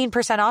get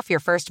 15% off your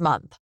first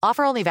month.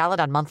 Offer only valid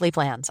on monthly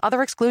plans.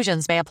 Other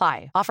exclusions may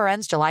apply. Offer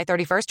ends July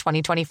 31st,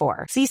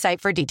 2024. See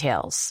site for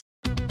details.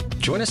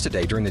 Join us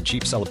today during the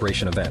Jeep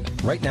Celebration event.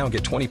 Right now,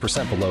 get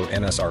 20% below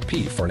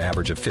MSRP for an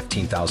average of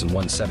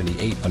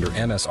 $15,178 under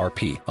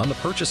MSRP on the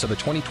purchase of a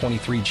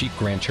 2023 Jeep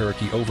Grand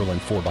Cherokee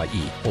Overland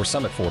 4xE or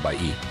Summit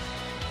 4xE.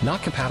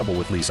 Not compatible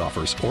with lease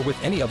offers or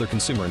with any other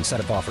consumer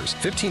incentive offers.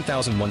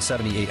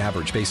 $15,178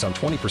 average based on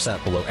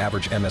 20% below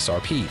average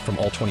MSRP from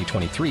all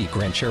 2023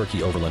 Grand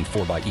Cherokee Overland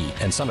 4xE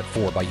and Summit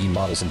 4xE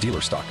models in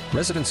dealer stock.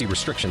 Residency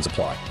restrictions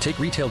apply. Take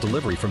retail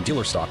delivery from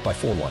dealer stock by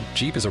 4/1.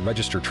 Jeep is a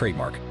registered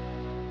trademark.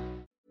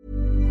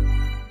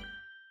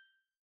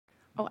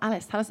 Oh,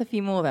 Alice, tell us a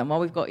few more then while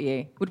we've got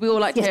you. Would we all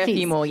like to hear a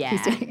few more? Yeah.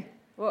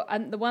 Well,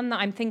 the one that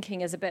I'm thinking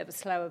is a bit of a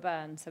slower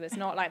burn, so it's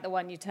not like the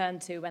one you turn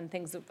to when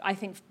things... I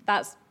think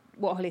that's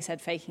what Holly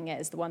said, faking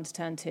it is the one to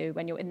turn to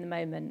when you're in the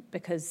moment,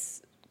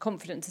 because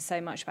confidence is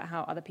so much about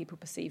how other people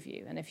perceive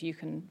you, and if you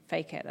can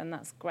fake it, then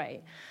that's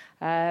great.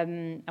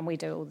 And we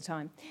do it all the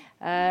time.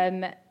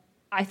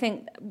 I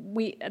think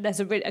there's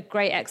a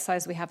great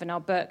exercise we have in our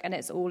book, and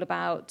it's all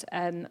about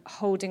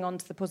holding on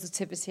to the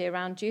positivity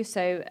around you.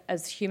 So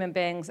as human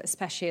beings,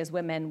 especially as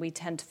women, we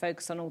tend to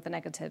focus on all the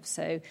negatives.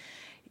 So,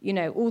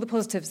 all the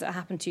positives that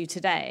happen to you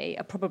today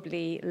are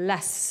probably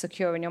less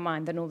secure in your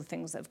mind than all the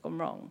things that have gone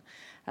wrong.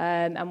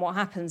 And what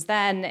happens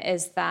then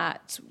is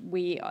that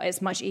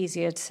it's much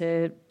easier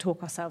to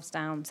talk ourselves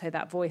down. So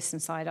that voice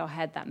inside our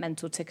head, that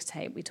mental ticker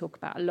tape we talk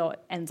about a lot,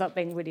 ends up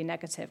being really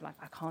negative. Like,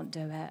 I can't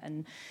do it.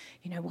 And,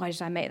 why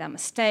did I make that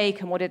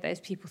mistake? And what did those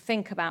people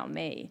think about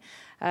me?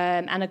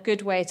 And a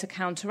good way to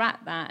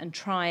counteract that and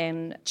try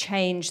and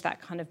change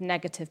that kind of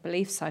negative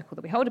belief cycle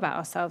that we hold about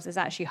ourselves is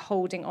actually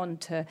holding on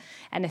to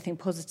anything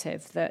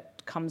positive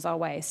that comes our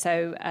way.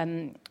 So,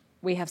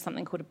 we have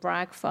something called a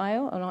brag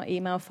file on our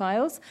email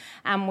files,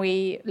 and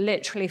we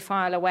literally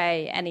file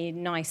away any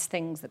nice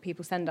things that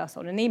people send us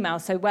on an email.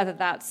 So whether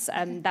that's,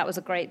 that was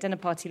a great dinner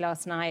party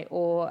last night,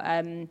 or,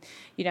 I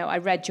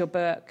read your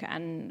book,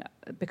 and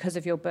because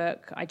of your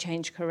book, I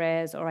changed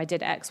careers, or I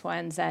did X, Y,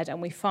 and Z, and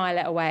we file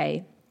it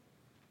away.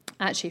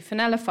 Actually,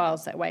 Fenella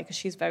files it away because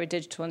she's very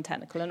digital and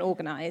technical and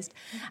organised.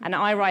 And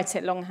I write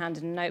it longhand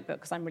in a notebook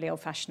because I'm really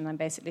old-fashioned. I'm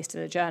basically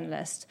still a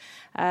journalist.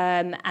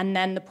 And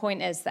then the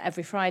point is that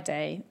every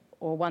Friday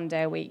or one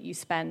day a week, you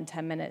spend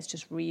 10 minutes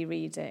just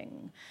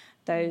rereading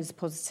those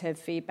positive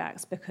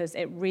feedbacks, because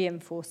it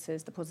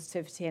reinforces the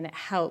positivity and it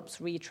helps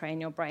retrain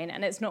your brain.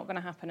 And it's not going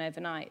to happen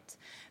overnight,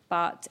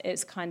 but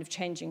it's kind of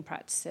changing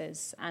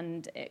practices,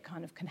 and it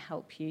kind of can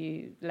help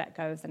you let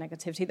go of the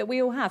negativity that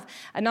we all have.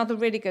 Another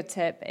really good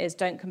tip is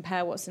don't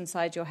compare what's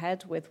inside your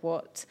head with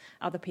what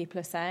other people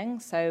are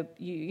saying. So,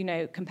 you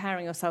know,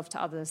 comparing yourself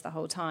to others the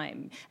whole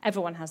time.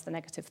 Everyone has the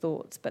negative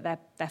thoughts, but a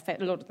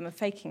lot of them are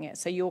faking it.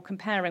 So you're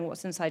comparing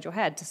what's inside your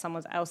head to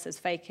someone else's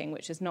faking,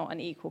 which is not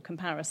an equal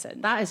comparison.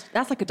 That's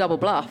like a double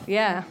bluff.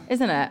 Yeah.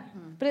 Isn't it?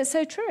 But it's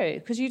so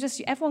true, because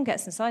everyone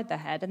gets inside their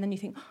head, and then you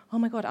think, oh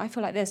my God, I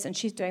feel like this, and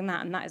she's doing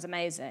that, and that is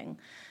amazing.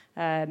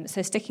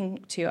 So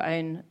sticking to your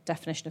own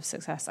definition of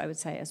success, I would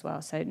say, as well.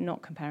 So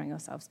not comparing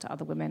yourselves to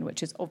other women,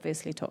 which is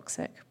obviously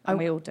toxic, and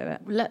we all do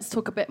it. Let's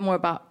talk a bit more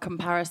about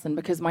comparison,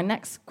 because my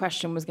next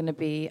question was going to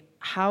be,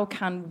 how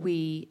can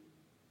we,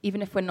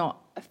 even if we're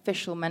not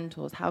official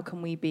mentors, how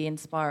can we be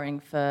inspiring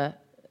for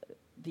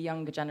the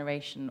younger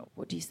generation?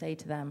 What do you say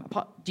to them?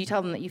 Do you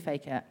tell them that you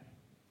fake it?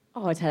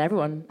 Oh, I tell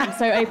everyone. I'm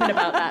so open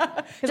about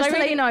that. Just to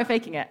let you know I'm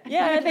faking it.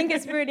 Yeah, I think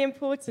it's really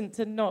important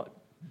to not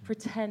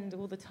pretend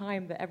all the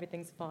time that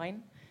everything's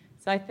fine.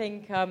 So I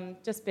think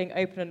just being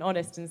open and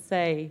honest and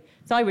say...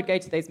 So I would go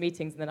to those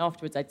meetings, and then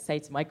afterwards I'd say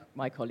to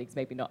my colleagues,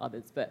 maybe not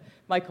others, but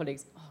my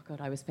colleagues, oh,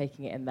 God, I was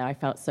faking it in there. I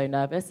felt so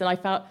nervous. And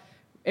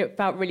it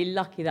felt really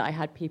lucky that I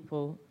had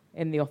people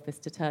in the office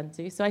to turn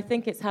to. So I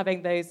think it's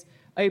having those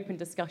open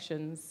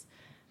discussions.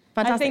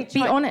 Fantastic.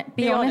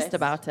 Be honest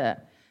about it.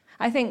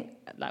 I think,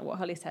 like what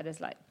Holly said,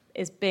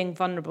 is being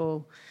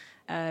vulnerable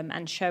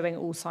and showing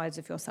all sides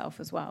of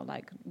yourself as well.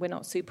 Like, we're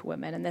not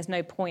superwomen, and there's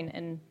no point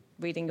in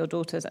reading your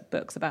daughters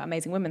books about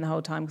amazing women the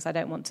whole time, because I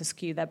don't want to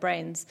skew their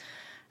brains.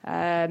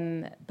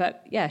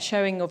 But yeah,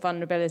 showing your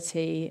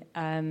vulnerability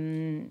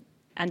and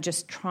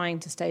just trying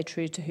to stay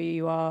true to who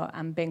you are,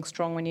 and being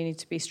strong when you need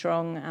to be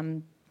strong,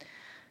 and,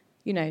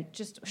 you know,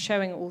 just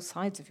showing all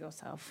sides of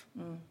yourself.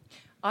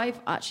 I've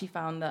actually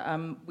found that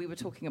we were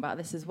talking about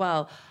this as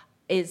well,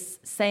 is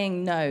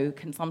saying no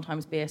can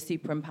sometimes be a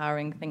super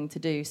empowering thing to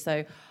do.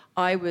 So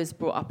I was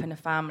brought up in a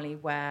family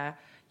where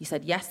you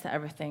said yes to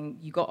everything,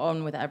 you got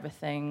on with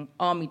everything,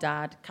 army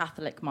dad,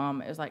 Catholic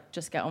mum, it was like,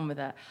 just get on with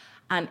it.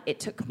 And it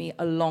took me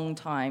a long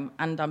time,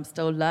 and I'm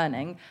still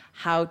learning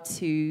how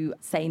to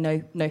say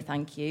no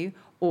thank you,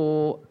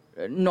 or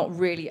not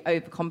really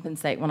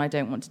overcompensate when I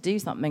don't want to do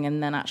something,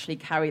 and then actually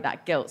carry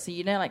that guilt. So,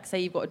 you know, like, say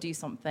you've got to do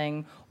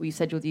something, or you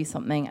said you'll do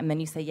something, and then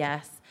you say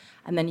yes,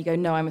 and then you go,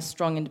 no, I'm a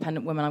strong,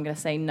 independent woman, I'm going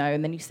to say no,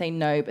 and then you say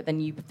no, but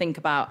then you think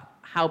about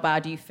how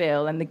bad you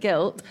feel and the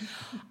guilt.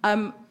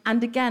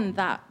 And again,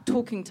 that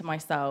talking to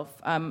myself,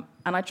 and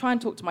I try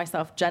and talk to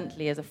myself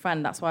gently as a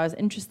friend. That's why I was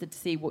interested to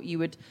see what you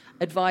would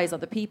advise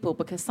other people,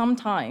 because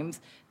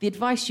sometimes the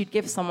advice you'd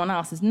give someone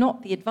else is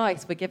not the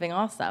advice we're giving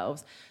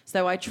ourselves.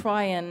 So I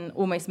try and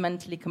almost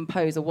mentally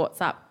compose a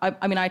WhatsApp.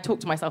 I mean, I talk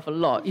to myself a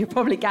lot. You're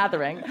probably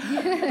gathering.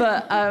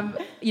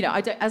 But, you know,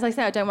 as I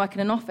say, I don't work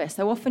in an office.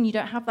 So often you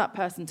don't have that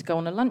person to go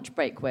on a lunch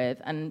break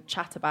with and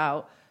chat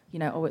about, you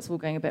know, oh, it's all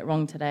going a bit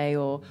wrong today,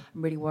 or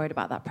I'm really worried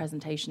about that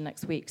presentation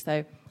next week.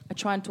 So I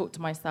try and talk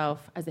to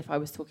myself as if I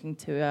was talking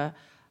to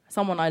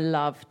someone I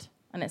loved,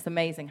 and it's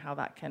amazing how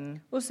that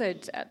can also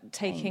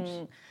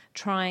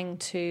trying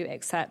to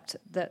accept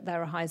that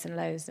there are highs and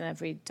lows in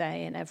every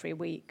day and every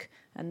week,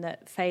 and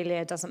that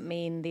failure doesn't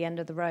mean the end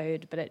of the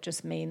road, but it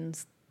just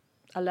means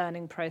a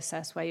learning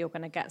process where you're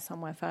going to get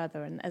somewhere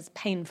further. And as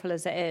painful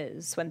as it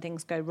is when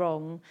things go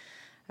wrong,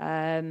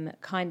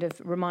 kind of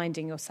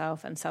reminding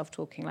yourself and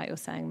self-talking, like you're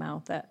saying,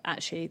 Mel, that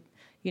actually,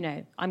 you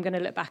know, I'm going to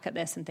look back at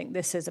this and think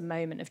this is a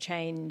moment of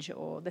change,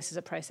 or this is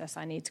a process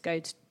I need to go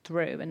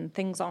through, and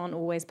things aren't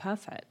always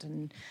perfect.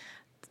 And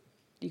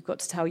you've got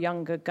to tell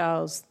younger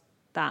girls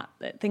that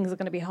things are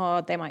going to be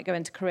hard. They might go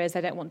into careers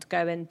they don't want to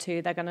go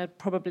into. They're going to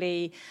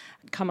probably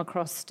come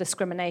across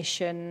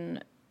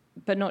discrimination,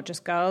 but not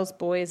just girls,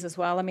 boys as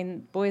well. I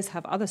mean, boys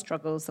have other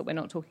struggles that we're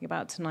not talking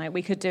about tonight.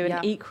 We could do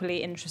an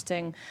equally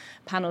interesting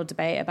panel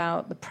debate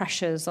about the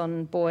pressures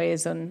on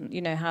boys and,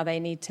 you know, how they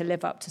need to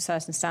live up to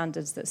certain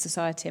standards that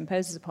society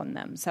imposes upon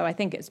them. So I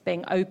think it's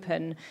being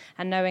open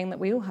and knowing that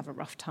we all have a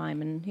rough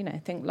time, and, you know, I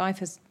think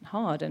life is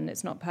hard and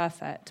it's not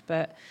perfect,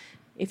 but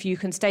if you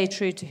can stay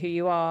true to who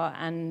you are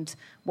and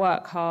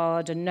work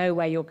hard and know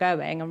where you're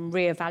going and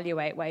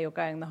reevaluate where you're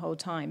going the whole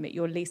time, that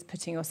you're at least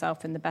putting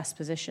yourself in the best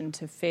position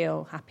to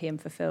feel happy and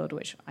fulfilled,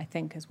 which I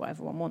think is what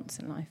everyone wants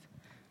in life.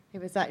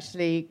 It was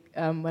actually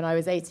when I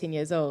was 18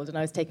 years old and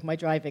I was taking my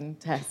driving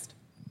test.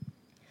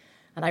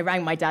 And I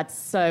rang my dad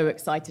so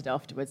excited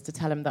afterwards to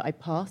tell him that I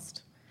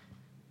passed.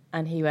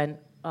 And he went,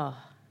 oh.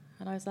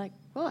 And I was like,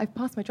 well, I've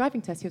passed my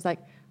driving test. He was like,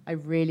 I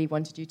really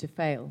wanted you to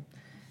fail.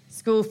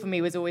 School for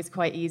me was always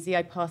quite easy.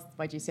 I passed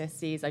my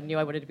GCSEs. I knew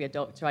I wanted to be a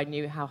doctor. I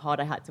knew how hard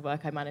I had to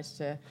work. I managed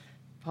to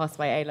pass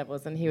my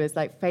A-levels. And he was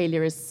like,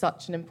 failure is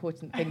such an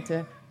important thing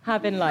to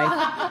have in life.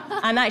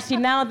 And actually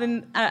now,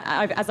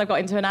 as I've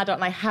got into an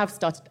adult and I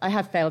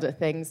have failed at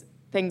things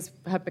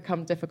have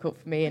become difficult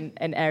for me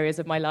in areas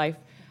of my life.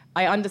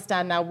 I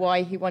understand now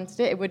why he wanted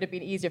it. It would have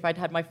been easier if I'd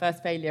had my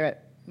first failure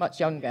at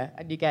much younger,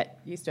 and you get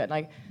used to it.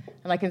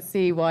 And I can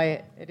see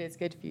why it is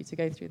good for you to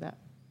go through that.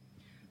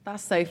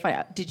 That's so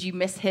funny. Did you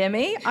mishear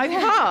me? I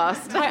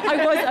passed.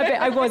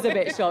 I was a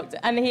bit shocked.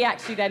 And he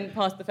actually then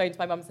passed the phone to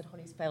my mum and said,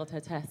 Holly's failed her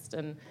test.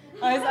 And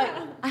I was like,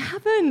 I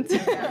haven't.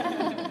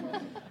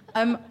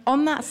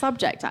 On that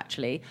subject,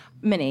 actually,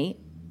 Minnie,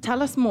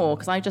 tell us more,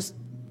 because I'm just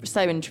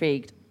so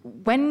intrigued.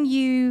 When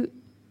you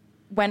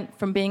went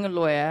from being a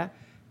lawyer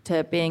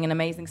to being an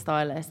amazing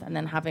stylist and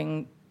then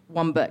having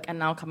one book and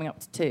now coming up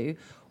to 2,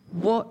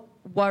 what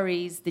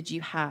worries did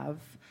you have?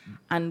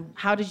 And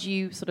how did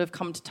you sort of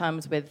come to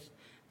terms with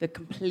the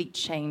complete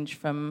change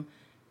from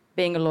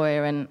being a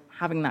lawyer and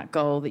having that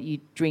goal that you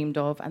dreamed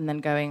of and then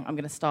going, I'm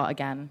going to start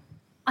again?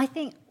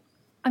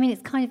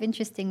 It's kind of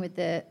interesting with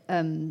the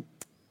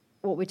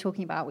what we're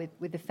talking about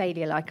with the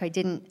failure.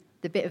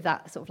 The bit of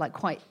that sort of like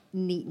quite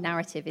neat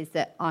narrative is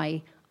that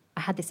I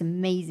had this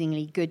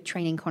amazingly good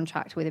training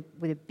contract with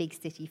a big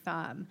city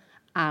firm,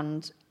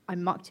 and I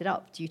mucked it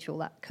up due to all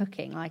that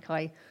cooking. Like,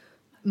 I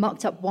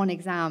mucked up one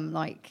exam,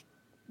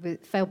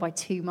 failed by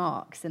 2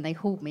 marks, and they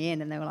hauled me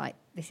in and they were like,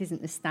 this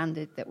isn't the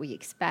standard that we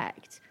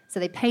expect. So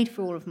they paid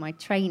for all of my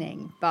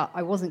training, but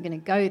I wasn't going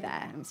to go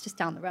there. It was just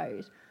down the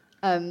road.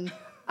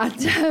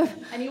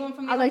 Anyone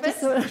from the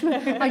office?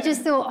 I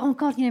just thought, oh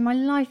God, my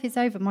life is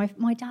over.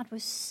 My dad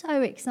was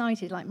so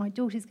excited. Like, my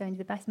daughter's going to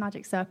the best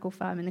magic circle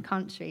firm in the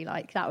country.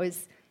 Like, that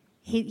was,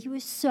 he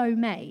was so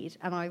made.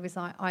 And I was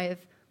like, I have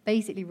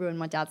basically ruined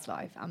my dad's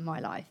life and my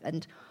life.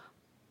 And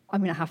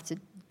I'm going to have to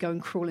go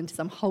and crawl into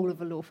some hole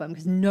of a law firm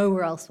because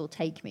nowhere else will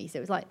take me. So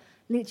it was like,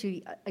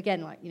 literally,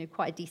 again,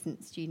 quite a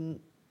decent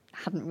student,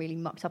 hadn't really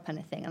mucked up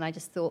anything. And I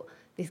just thought,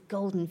 this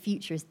golden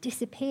future has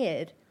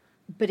disappeared.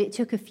 But it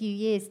took a few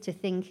years to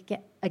think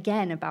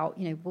again about,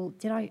 well,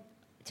 did I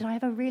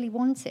ever really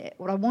want it?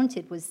 What I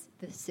wanted was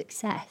the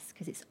success,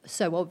 because it's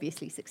so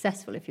obviously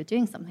successful if you're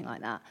doing something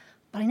like that.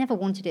 But I never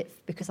wanted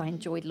it because I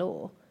enjoyed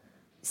law.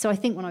 So I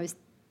think when I was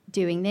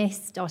doing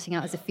this, starting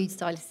out as a food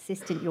stylist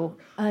assistant, you're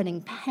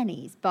earning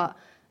pennies, but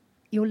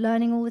you're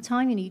learning all the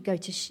time. You go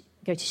to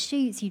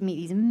shoots, you meet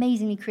these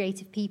amazingly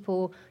creative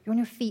people. You're on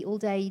your feet all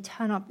day. You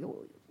turn up. You're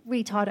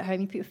really tired at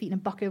home. You put your feet in a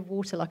bucket of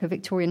water like a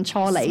Victorian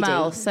char lady.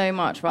 Smells so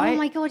much, right? Oh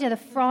my God, yeah, the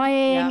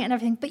frying and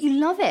everything. But you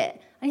love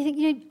it, and you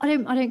think, I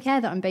don't care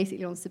that I'm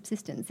basically on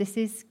subsistence. This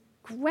is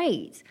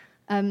great.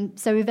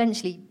 So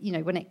eventually,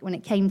 when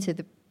it came to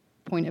the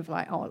point of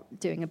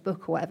doing a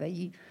book or whatever,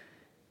 you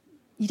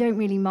don't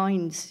really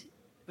mind.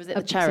 Was it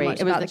the cherry?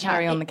 It was the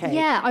cherry on the cake.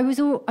 Yeah,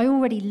 I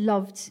already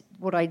loved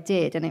what I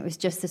did, and it was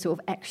just a sort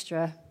of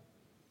extra.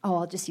 Oh,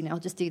 I'll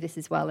just do this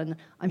as well. And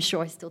I'm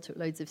sure I still took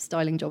loads of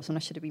styling jobs when I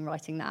should have been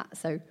writing that.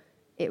 So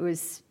it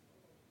was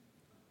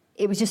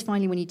just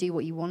finally when you do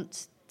what you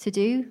want to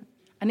do.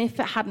 And if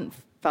it hadn't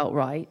felt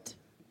right,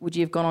 would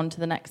you have gone on to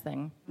the next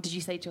thing? Did you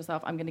say to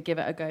yourself, I'm going to give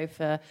it a go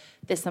for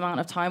this amount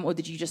of time, or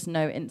did you just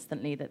know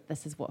instantly that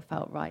this is what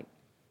felt right?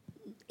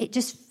 It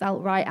just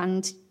felt right,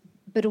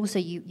 but also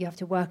you have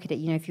to work at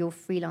it. If you're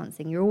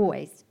freelancing, you're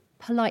always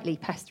politely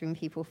pestering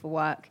people for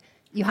work.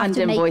 You have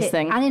to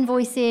invoicing.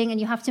 Invoicing, and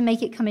you have to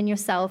make it come in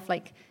yourself.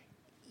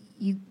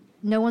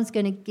 No one's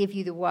going to give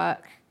you the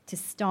work to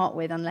start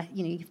with unless,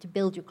 you have to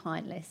build your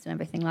client list and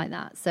everything like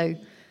that. So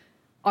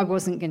I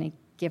wasn't going to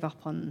give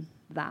up on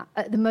that.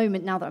 At the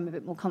moment, now that I'm a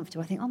bit more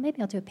comfortable, I think, maybe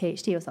I'll do a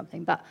PhD or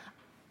something. But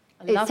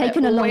it's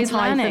taken a long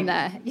time from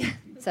there.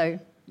 So,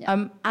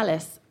 yeah.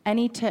 Alice,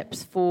 any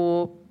tips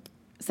for,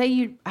 say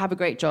you have a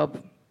great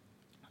job,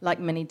 like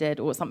Minnie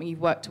did, or something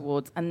you've worked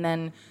towards, and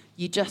then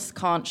you just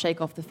can't shake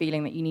off the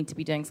feeling that you need to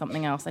be doing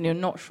something else and you're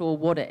not sure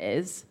what it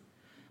is.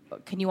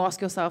 But can you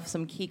ask yourself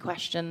some key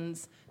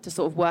questions to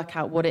sort of work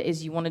out what it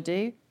is you want to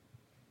do?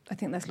 I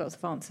think there's lots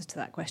of answers to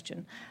that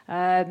question.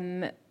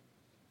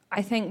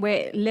 I think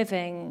we're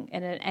living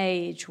in an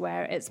age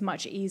where it's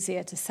much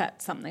easier to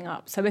set something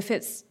up. So if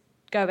it's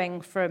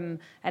going from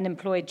an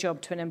employed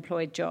job to an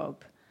employed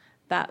job,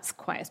 that's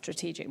quite a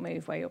strategic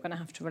move where you're going to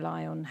have to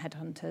rely on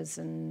headhunters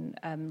and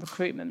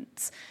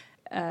recruitments.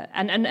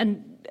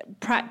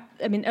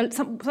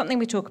 Something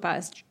we talk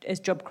about is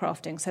job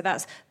crafting. So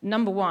that's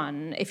number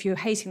one. If you're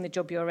hating the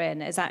job you're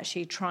in, is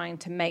actually trying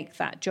to make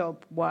that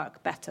job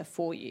work better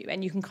for you,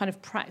 and you can kind of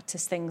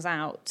practice things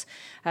out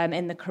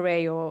in the career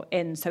you're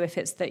in. So if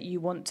it's that you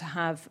want to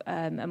have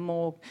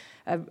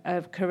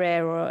a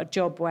career or a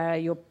job where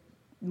you're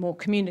more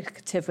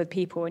communicative with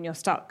people and you're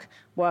stuck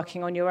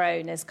working on your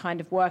own, is kind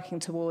of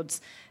working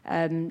towards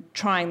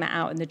trying that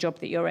out in the job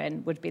that you're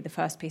in would be the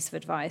first piece of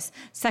advice.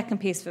 Second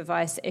piece of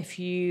advice, if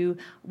you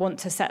want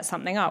to set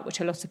something up,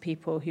 which a lot of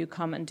people who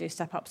come and do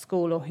Step Up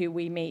School or who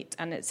we meet,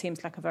 and it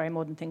seems like a very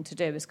modern thing to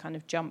do, is kind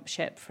of jump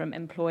ship from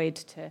employed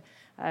to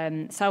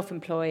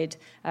self-employed,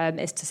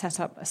 is to set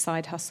up a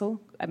side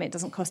hustle. It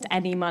doesn't cost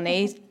any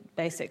money.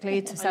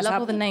 basically, to I set love up.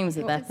 all the names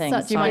of their things.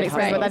 Such Do you mind Side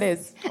explaining what that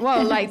hustles. is?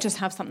 Well, like just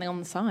have something on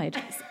the side.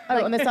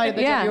 On the side of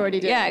the job you're already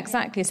doing. Yeah,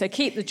 exactly. So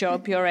keep the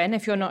job you're in.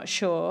 If you're not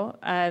sure,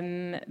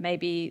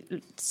 maybe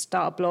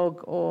start a blog,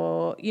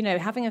 or, you know,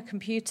 having a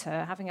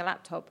computer, having a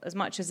laptop, as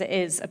much as it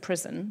is a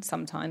prison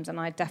sometimes, and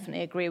I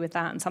definitely agree with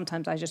that, and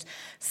sometimes I just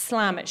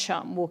slam it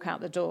shut and walk out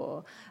the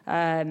door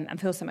and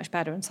feel so much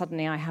better, and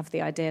suddenly I have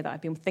the idea that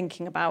I've been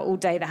thinking about all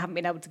day that I haven't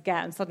been able to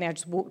get, and suddenly I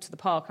just walk to the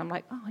park and I'm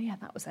like, oh yeah,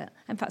 that was it.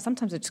 In fact,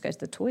 sometimes I just go to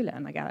the toilet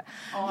and I get it.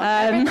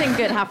 Everything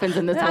good happens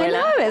in the toilet. I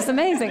know, it's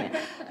amazing.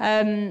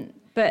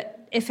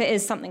 But if it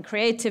is something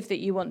creative that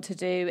you want to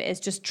do, is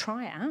just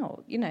try it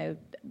out. You know,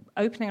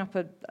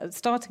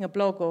 starting a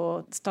blog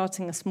or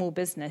starting a small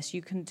business,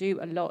 you can do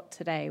a lot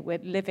today. We're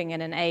living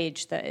in an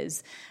age that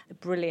is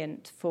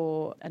brilliant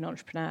for an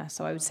entrepreneur.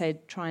 So I would say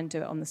try and do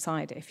it on the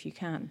side if you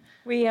can.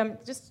 We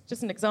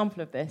just an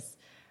example of this.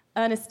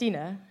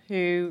 Ernestina,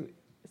 who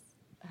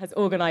has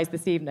organised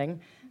this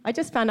evening, I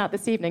just found out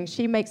this evening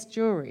she makes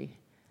jewellery.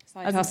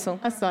 Side hustle.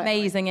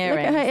 Amazing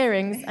earrings. Look at her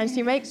earrings, and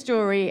she makes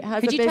jewellery.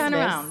 Could you turn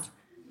around?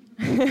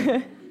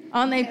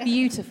 Aren't they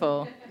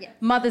beautiful? Yeah.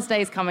 Mother's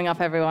Day is coming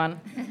up,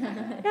 everyone.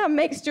 Yeah,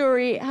 makes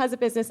jewellery, has a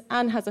business,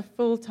 and has a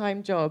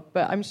full-time job,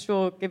 but I'm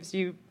sure gives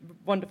you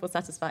wonderful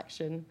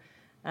satisfaction,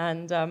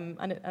 and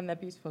they're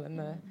beautiful.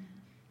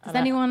 Does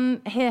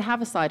anyone here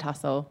have a side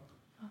hustle?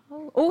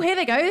 Oh, here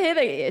they go. Here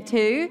they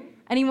two.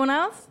 Anyone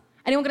else?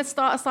 Anyone going to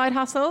start a side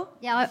hustle?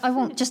 Yeah, I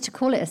want just to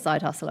call it a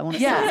side hustle. I want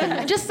to start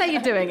something. Just say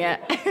you're doing it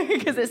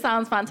because it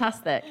sounds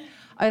fantastic.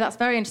 Oh, that's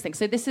very interesting.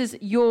 So this is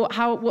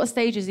what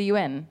stages are you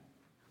in?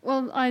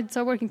 Well, I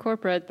work in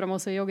corporate, but I'm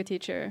also a yoga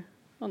teacher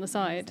on the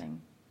side.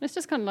 Amazing. It's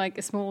just kind of like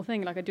a small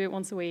thing. Like I do it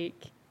once a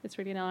week. It's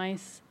really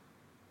nice,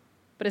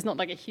 but it's not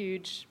like a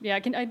huge. Yeah,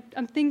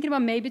 I'm thinking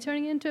about maybe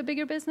turning it into a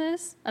bigger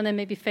business and then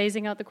maybe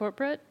phasing out the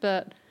corporate.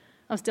 But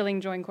I'm still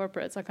enjoying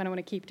corporate, so I kind of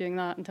want to keep doing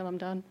that until I'm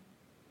done.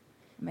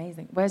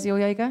 Amazing. Where's your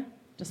yoga?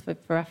 Just for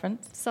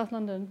reference. South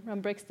London,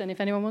 around Brixton, if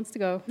anyone wants to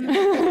go.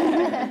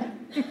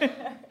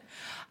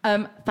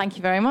 Thank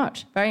you very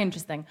much. Very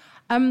interesting.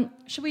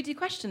 Should we do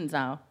questions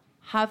now?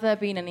 Have there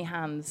been any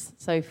hands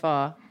so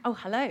far? Oh,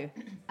 hello.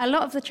 A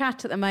lot of the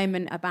chat at the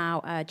moment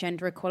about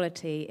gender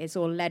equality is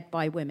all led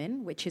by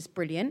women, which is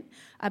brilliant.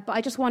 But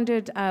I just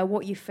wondered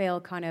what you feel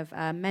kind of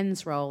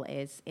men's role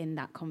is in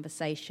that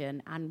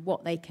conversation and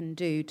what they can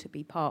do to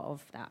be part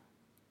of that,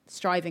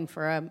 striving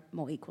for a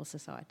more equal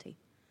society.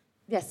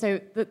 Yeah, so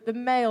the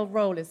male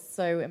role is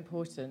so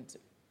important,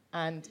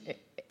 and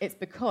it's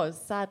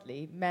because,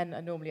 sadly, men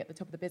are normally at the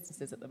top of the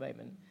businesses at the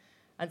moment.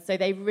 And so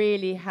they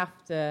really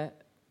have to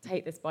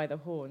take this by the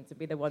horns and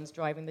be the ones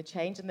driving the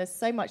change. And there's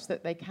so much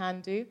that they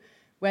can do,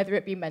 whether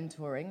it be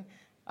mentoring.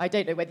 I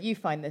don't know whether you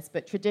find this,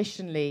 but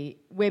traditionally,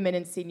 women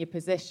in senior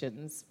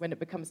positions, when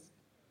it comes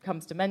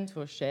to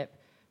mentorship,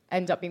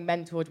 end up being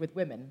mentored with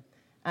women.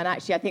 And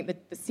actually, I think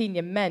that the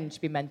senior men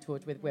should be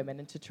mentored with women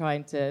and to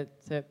trying to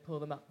pull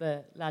them up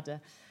the ladder.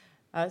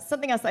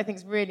 Something else that I think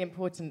is really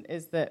important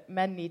is that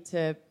men need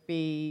to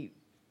be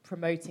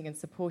promoting and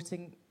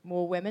supporting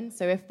more women.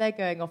 So if they're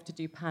going off to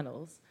do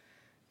panels,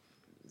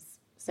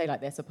 say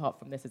like this, apart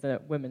from this is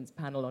a women's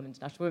panel on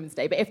International Women's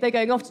Day, but if they're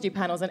going off to do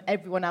panels and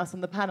everyone else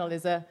on the panel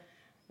is a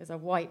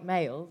white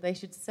male, they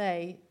should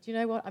say, do you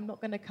know what, I'm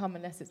not going to come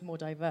unless it's more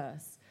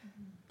diverse.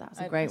 That's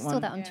a great one. I saw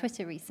that on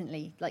Twitter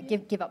recently, like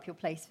give up your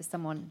place for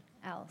someone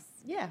else.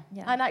 Yeah,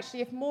 and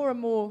actually if more and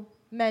more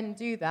men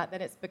do that,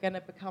 then it's going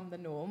to become the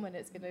norm, and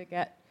it's going to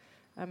get,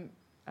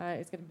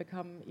 it's going to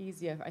become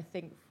easier, I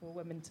think, for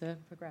women to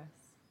progress.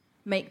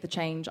 Make the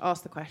change,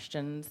 ask the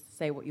questions,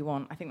 say what you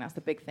want. I think that's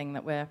the big thing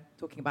that we're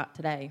talking about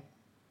today.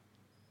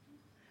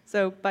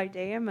 So by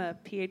day, I'm a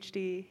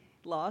PhD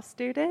law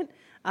student,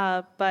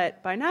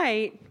 but by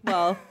night,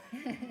 well,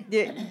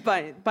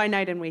 by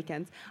night and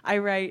weekends, I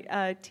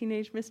write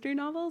teenage mystery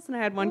novels, and I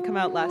had one come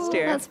out last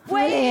year. That's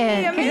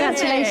brilliant!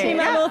 Congratulations!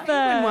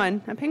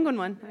 A penguin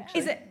one.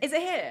 Actually. Is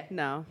it here?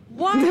 No.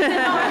 Why is it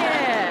not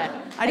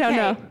here? I don't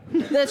know.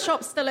 The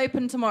shop's still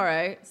open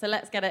tomorrow, so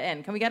let's get it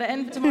in. Can we get it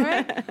in for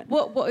tomorrow?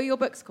 What are your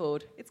books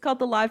called? It's called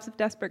The Lives of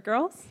Desperate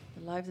Girls.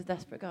 The Lives of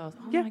Desperate Girls.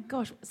 Oh yeah. My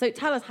gosh! So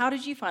tell us, how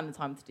did you find the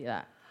time to do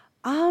that?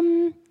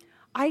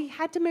 I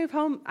had to move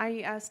home.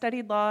 I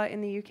studied law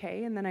in the UK,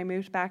 and then I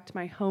moved back to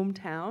my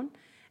hometown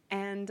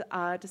and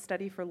to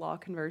study for law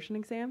conversion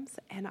exams.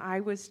 And I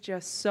was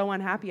just so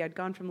unhappy. I'd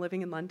gone from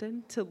living in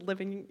London to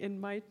living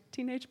in my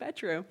teenage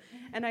bedroom.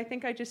 And I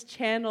think I just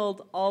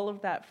channeled all of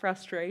that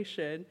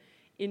frustration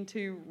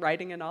into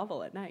writing a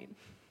novel at night.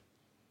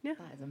 Yeah.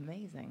 That is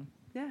amazing.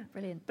 Yeah.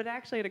 Brilliant. But I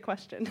actually had a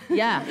question.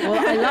 Yeah,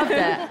 well, I loved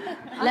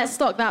it. Let's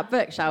stock that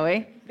book, shall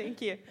we?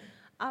 Thank you.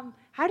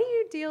 How do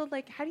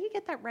you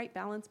get that right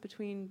balance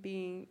between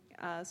being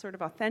sort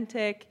of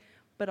authentic,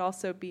 but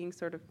also being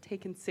sort of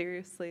taken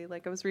seriously?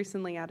 Like, I was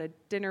recently at a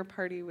dinner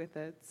party with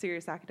a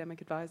serious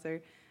academic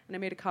advisor, and I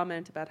made a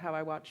comment about how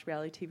I watch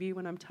reality TV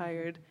when I'm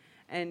tired,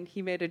 and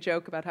he made a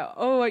joke about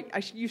how,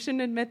 you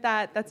shouldn't admit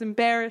that, that's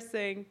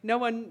embarrassing, no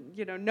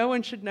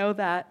one should know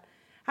that.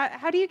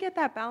 How do you get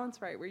that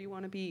balance right where you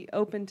want to be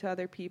open to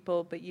other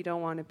people, but you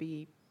don't want to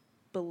be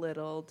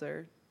belittled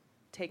or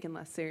taken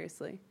less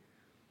seriously?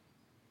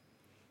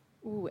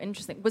 Ooh,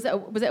 interesting. Was it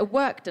a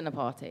work dinner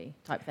party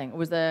type thing? Or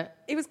was there...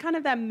 It was kind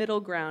of that middle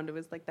ground. It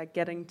was like that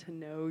getting to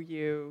know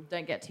you.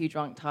 Don't get too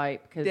drunk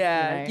type. Cause,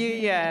 yeah,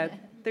 you know.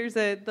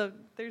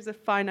 There's a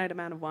finite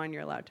amount of wine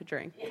you're allowed to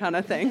drink kind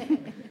of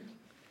thing.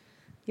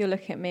 You're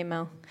looking at me,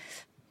 Mel.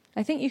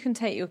 I think you can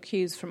take your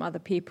cues from other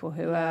people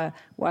who are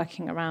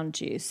working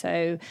around you.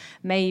 So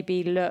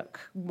maybe look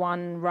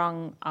one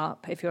rung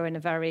up if you're in a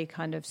very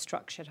kind of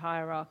structured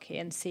hierarchy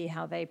and see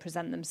how they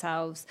present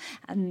themselves,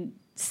 and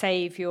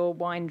save your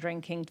wine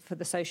drinking for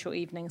the social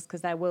evenings,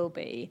 because there will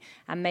be.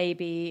 And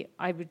maybe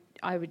I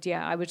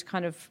would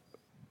kind of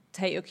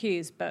take your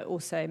cues, but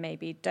also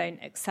maybe don't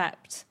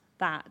accept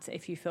that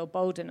if you feel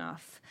bold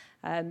enough,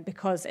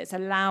 because it's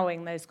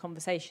allowing those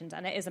conversations,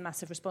 and it is a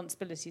massive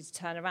responsibility to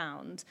turn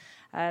around,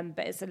 but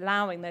it's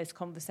allowing those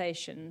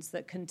conversations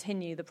that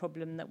continue the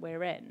problem that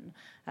we're in,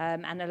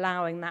 and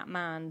allowing that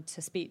man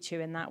to speak to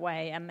you in that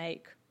way and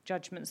make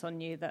judgments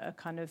on you that are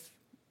kind of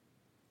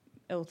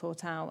ill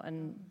thought out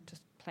and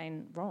just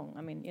plain wrong.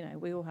 I mean, you know,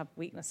 we all have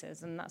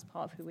weaknesses, and that's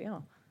part of who we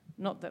are.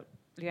 Not that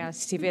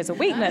reality TV is a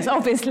weakness,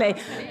 obviously,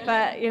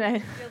 but you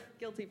know,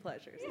 guilty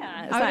pleasures.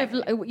 Yeah,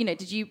 exactly. I would have,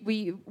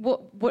 you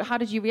know, how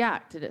did you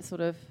react? Did it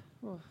sort of?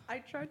 Oh. I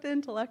tried to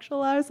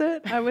intellectualize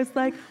it. I was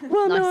like,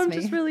 well, no, I'm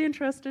just really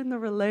interested in the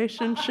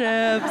relationships,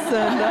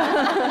 and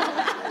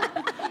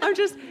I'm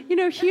just, you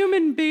know,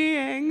 human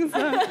beings.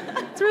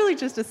 It's really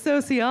just a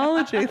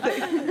sociology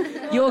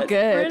thing. You're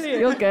good. Brilliant.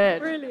 You're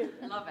good.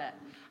 Brilliant. Love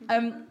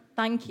it.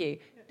 Thank you.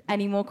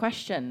 Any more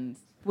questions?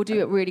 We'll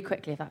do it really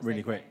quickly if that's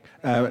really quick.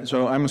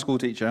 So I'm a school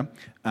teacher,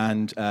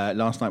 and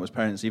last night was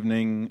Parents'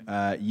 Evening,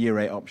 Year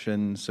 8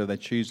 options. So they're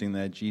choosing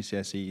their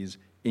GCSEs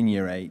in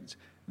Year 8.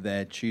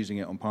 They're choosing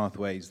it on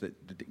pathways that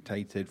are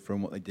dictated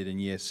from what they did in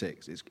Year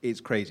 6.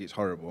 It's crazy. It's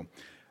horrible.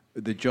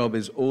 The job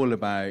is all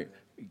about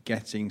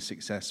getting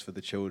success for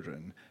the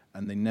children,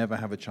 and they never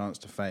have a chance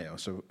to fail.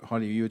 So,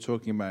 Holly, you were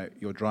talking about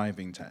your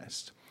driving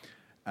test.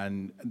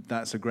 And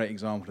that's a great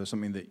example of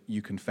something that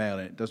you can fail,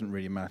 and it doesn't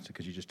really matter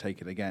because you just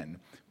take it again.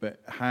 But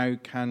how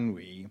can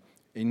we,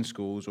 in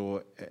schools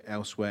or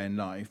elsewhere in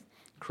life,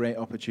 create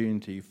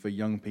opportunity for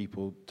young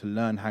people to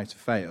learn how to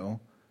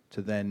fail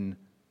to then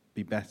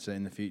be better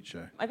in the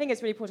future? I think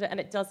it's really important,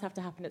 and it does have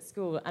to happen at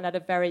school and at a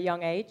very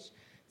young age.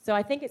 So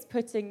I think it's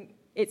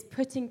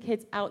putting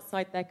kids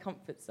outside their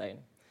comfort zone.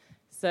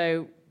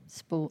 So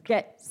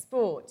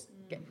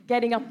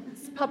getting up,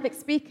 public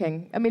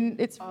speaking. I mean,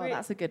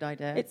 that's a good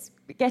idea. It's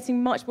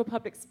getting much more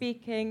public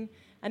speaking.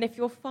 And if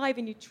you're 5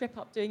 and you trip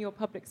up doing your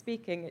public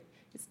speaking,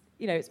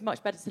 it's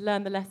much better to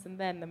learn the lesson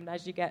then than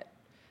as you get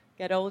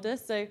older.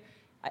 So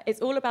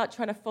it's all about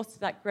trying to foster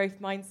that growth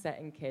mindset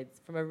in kids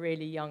from a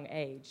really young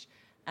age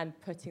and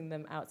putting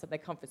them outside their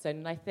comfort zone.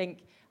 And I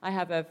think I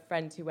have a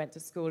friend who went to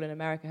school in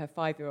America. Her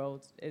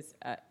 5-year-old is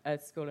at a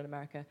school in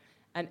America.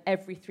 And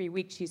every 3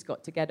 weeks she's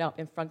got to get up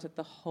in front of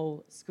the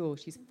whole school.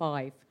 She's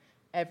 5.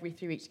 Every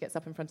 3 weeks she gets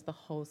up in front of the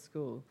whole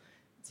school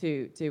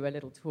to do a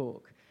little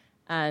talk.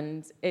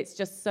 And it's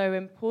just so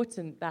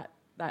important that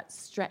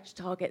stretch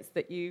targets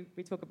that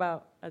we talk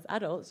about as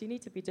adults, you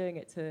need to be doing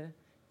it to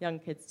young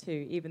kids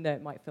too, even though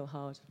it might feel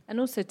hard. And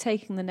also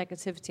taking the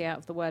negativity out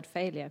of the word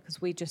failure,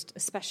 because we just,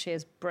 especially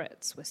as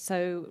Brits, we're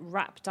so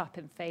wrapped up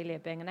in failure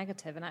being a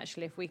negative. And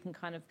actually, if we can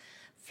kind of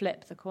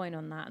flip the coin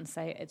on that and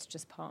say it's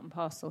just part and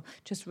parcel.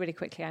 Just really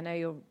quickly, I know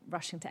you're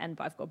rushing to end,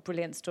 but I've got a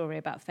brilliant story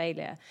about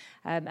failure.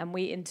 And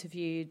we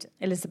interviewed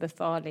Elizabeth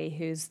Varley,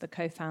 who's the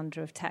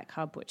co-founder of Tech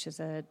Hub, which is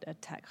a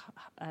tech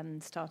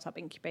startup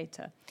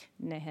incubator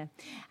near here.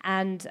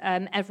 And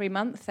every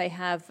month they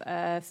have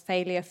a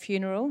failure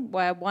funeral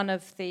where one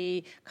of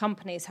the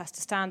companies has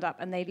to stand up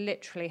and they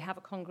literally have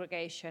a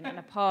congregation and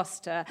a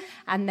pastor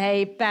and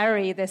they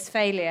bury this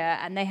failure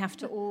and they have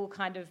to all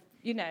kind of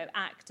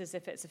act as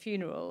if it's a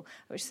funeral,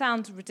 which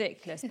sounds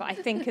ridiculous, but I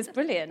think is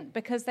brilliant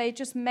because they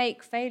just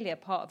make failure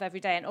part of every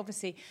day. And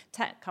obviously,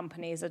 tech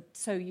companies are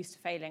so used to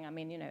failing. I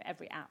mean,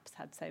 every app's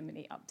had so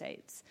many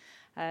updates.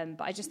 But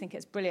I just think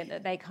it's brilliant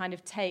that they kind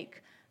of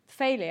take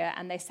failure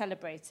and they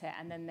celebrate it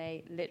and then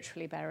they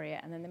literally bury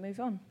it and then they move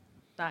on.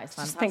 That is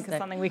fantastic. Just think of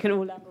something we could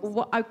all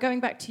learn.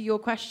 Going back to your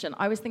question,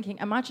 I was thinking,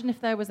 imagine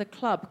if there was a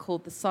club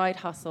called the Side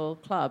Hustle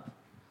Club,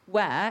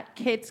 where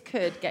kids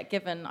could get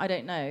given, I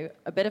don't know,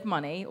 a bit of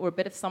money or a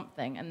bit of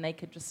something, and they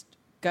could just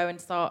go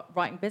and start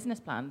writing business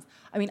plans.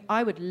 I mean,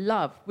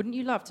 wouldn't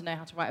you love to know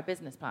how to write a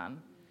business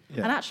plan?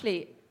 Yeah. And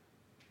actually,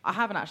 I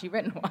haven't actually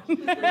written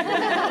one.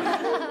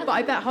 But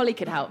I bet Holly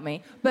could help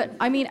me. But,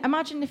 I mean,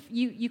 imagine if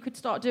you could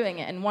start doing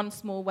it in one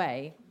small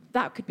way.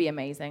 That could be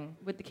amazing.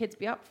 Would the kids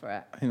be up for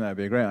it? I think that would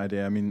be a great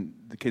idea. I mean,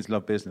 the kids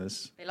love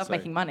business. They love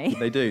making money.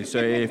 They do. So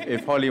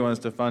if Holly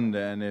wants to fund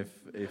it and if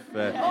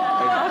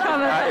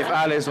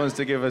Alice wants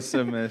to give us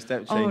some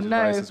step change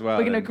advice as well.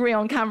 We're going to agree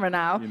on camera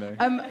now.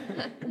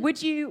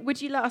 Would you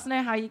let us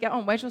know how you get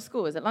on? Where's your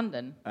school? Is it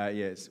London? Yeah,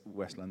 it's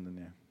West London,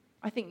 yeah.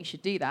 I think you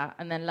should do that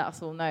and then let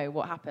us all know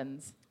what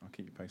happens. I'll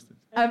keep you posted.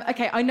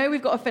 Okay, I know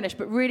we've got to finish,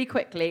 but really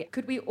quickly,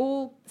 could we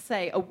all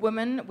say a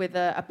woman with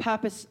a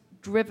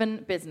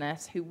purpose-driven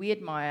business who we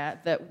admire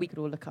that we could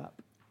all look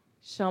up?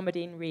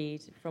 Sharmadean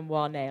Reid from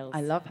War Nails.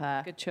 I love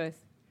her. Good choice.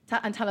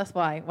 And tell us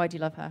why. Why do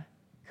you love her?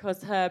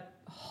 Because her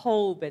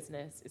whole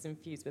business is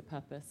infused with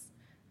purpose,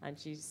 and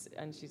she's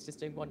just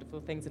doing wonderful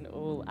things in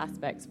all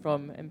aspects,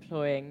 from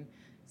employing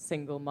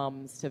single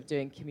mums to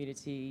doing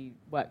community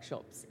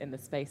workshops in the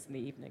space in the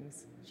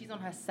evenings. She's on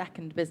her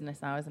second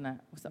business now, isn't it?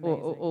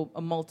 Or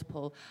a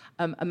multiple.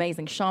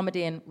 Amazing.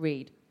 Sharmadean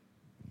Reid.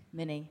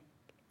 Minnie.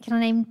 Can I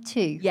name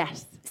two?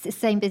 Yes. It's the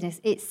same business.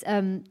 It's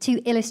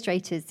two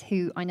illustrators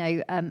who I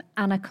know,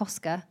 Anna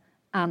Koska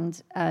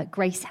and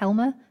Grace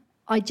Helmer.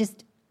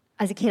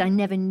 As a kid, I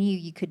never knew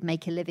you could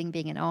make a living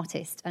being an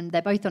artist. And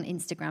they're both on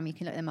Instagram. You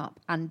can look them up.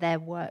 And their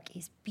work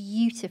is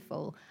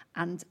beautiful.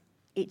 And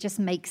it just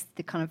makes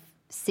the kind of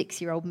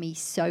 6-year-old me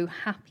so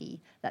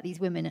happy that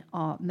these women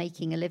are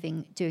making a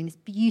living doing this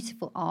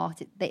beautiful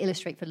art. They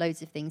illustrate for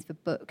loads of things, for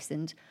books.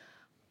 And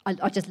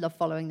I just love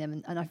following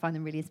them. And I find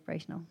them really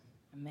inspirational.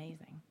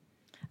 Amazing.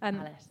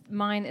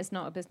 Mine is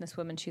not a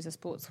businesswoman, she's a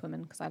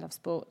sportswoman, because I love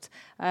sport.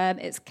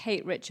 It's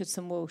Kate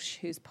Richardson-Walsh,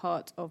 who's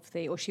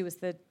she was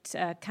the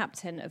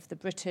captain of the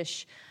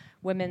British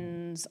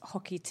women's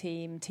hockey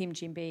team, Team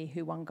GB,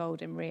 who won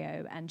gold in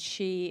Rio. And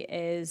she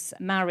is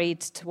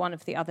married to one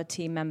of the other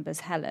team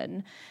members,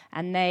 Helen.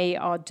 And they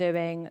are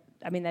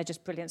they're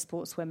just brilliant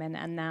sportswomen.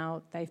 And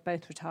now they've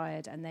both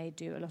retired and they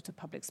do a lot of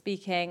public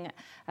speaking.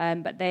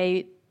 But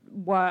they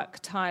work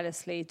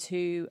tirelessly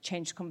to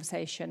change the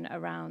conversation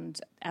around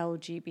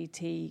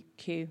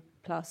LGBTQ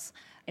plus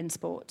in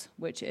sport,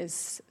 which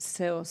is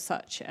still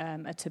such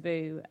a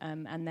taboo,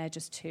 and they're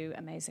just two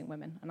amazing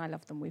women, and I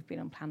love them. We've been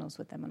on panels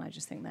with them, and I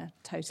just think they're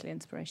totally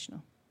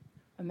inspirational.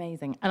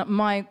 Amazing. And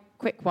my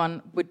quick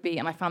one would be,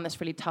 and I found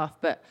this really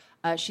tough, but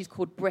she's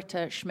called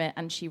Britta Schmidt,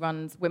 and she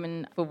runs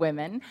Women for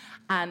Women.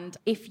 And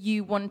if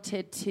you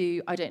wanted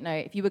to, I don't know,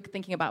 if you were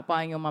thinking about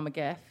buying your mum a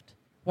gift,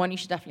 one, you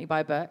should definitely buy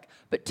a book.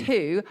 But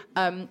two,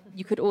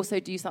 you could also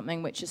do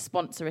something which is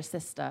sponsor a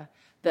sister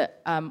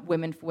that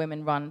Women for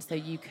Women run. So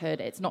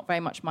it's not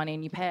very much money,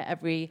 and you pay it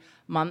every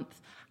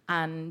month,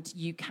 and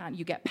you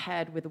get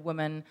paired with a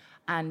woman,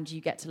 and you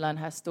get to learn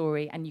her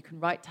story, and you can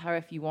write to her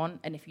if you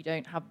want, and if you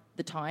don't have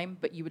the time,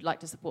 but you would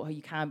like to support her,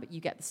 you can, but you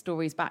get the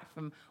stories back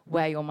from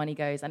where your money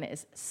goes, and it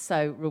is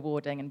so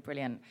rewarding and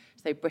brilliant.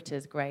 So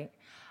Britta's great.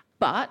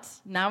 But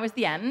now is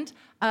the end.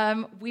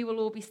 We will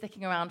all be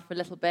sticking around for a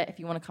little bit if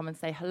you want to come and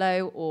say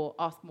hello or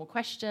ask more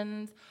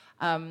questions.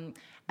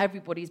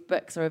 Everybody's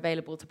books are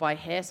available to buy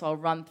here, so I'll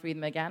run through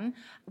them again.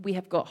 We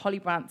have got Holly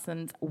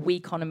Branson's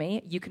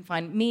Weeconomy. You can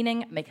find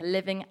meaning, make a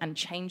living, and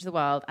change the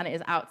world. And it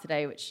is out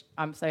today, which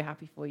I'm so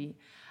happy for you.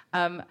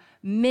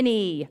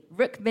 Rukmini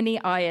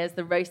Iyer's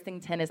The Roasting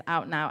Tin is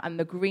out now, and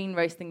the Green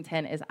Roasting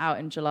Tin is out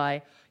in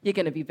July. You're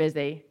going to be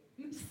busy.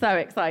 So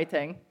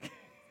exciting.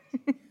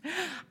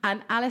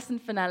 And Alison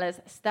Fenella's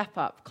Step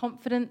Up,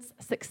 Confidence,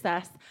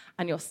 Success,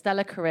 and Your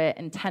Stellar Career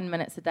in 10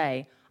 minutes a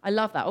day. I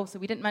love that. Also,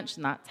 we didn't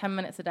mention that. 10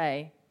 minutes a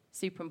day,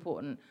 super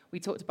important. We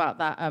talked about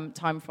that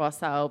time for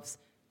ourselves.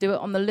 Do it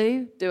on the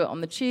loo, do it on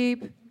the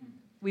tube.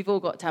 We've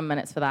all got 10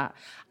 minutes for that.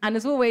 And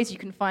as always, you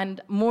can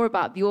find more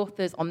about the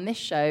authors on this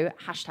show,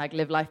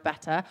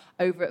 #LiveLifeBetter,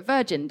 over at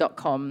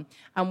virgin.com.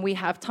 And we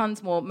have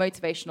tons more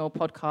motivational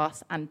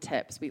podcasts and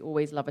tips. We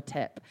always love a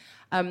tip.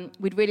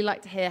 We'd really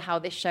like to hear how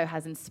this show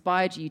has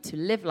inspired you to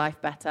live life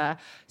better.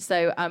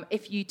 So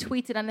if you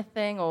tweeted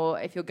anything, or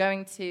if you're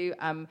going to,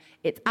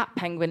 it's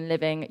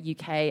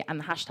 @PenguinLivingUK, and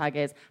the hashtag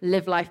is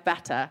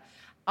 #LiveLifeBetter.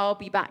 I'll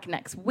be back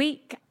next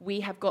week.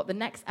 We have got the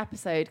next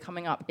episode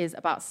coming up is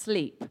about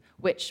sleep,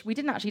 which we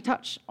didn't actually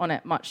touch on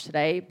it much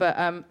today, but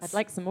I'd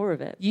like some more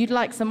of it. You'd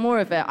like some more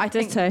of it. I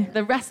think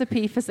the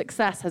recipe for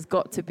success has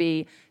got to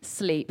be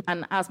sleep.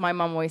 And as my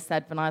mum always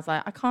said when I was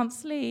like, I can't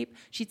sleep,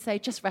 she'd say,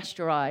 just rest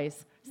your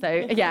eyes. So,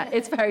 yeah,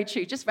 it's very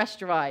true. Just rest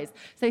your eyes.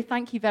 So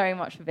thank you very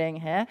much for being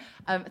here.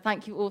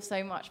 Thank you all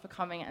so much for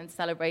coming and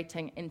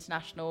celebrating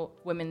International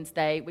Women's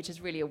Day, which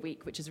is really a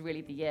week, which is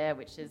really the year,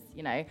 which is,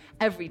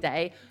 every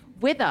day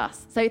with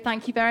us. So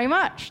thank you very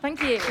much.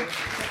 Thank you.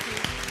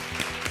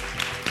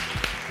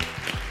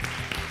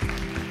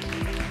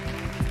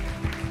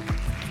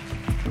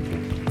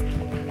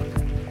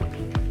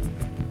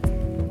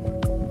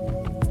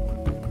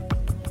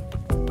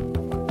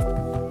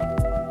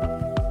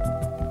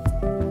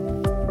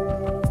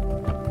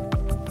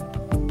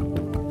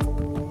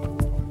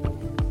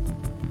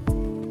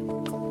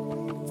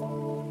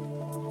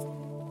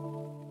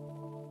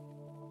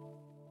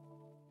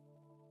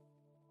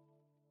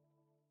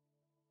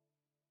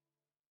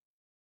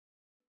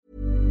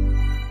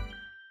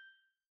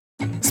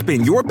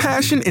 Spin your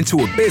passion into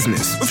a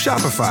business with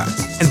Shopify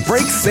and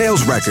break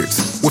sales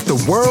records with the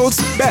world's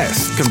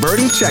best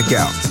converting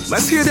checkout.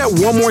 Let's hear that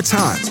one more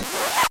time.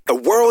 The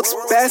world's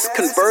best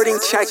converting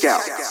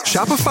checkout.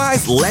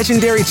 Shopify's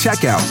legendary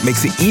checkout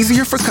makes it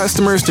easier for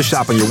customers to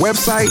shop on your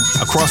website,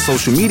 across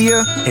social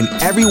media, and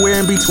everywhere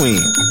in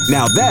between.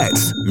 Now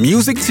that's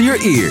music to your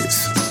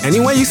ears. Any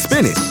way you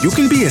spin it, you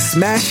can be a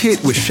smash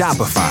hit with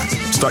Shopify.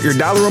 Start your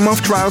 $1 a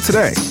month trial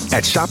today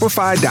at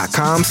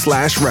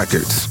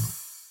shopify.com/records.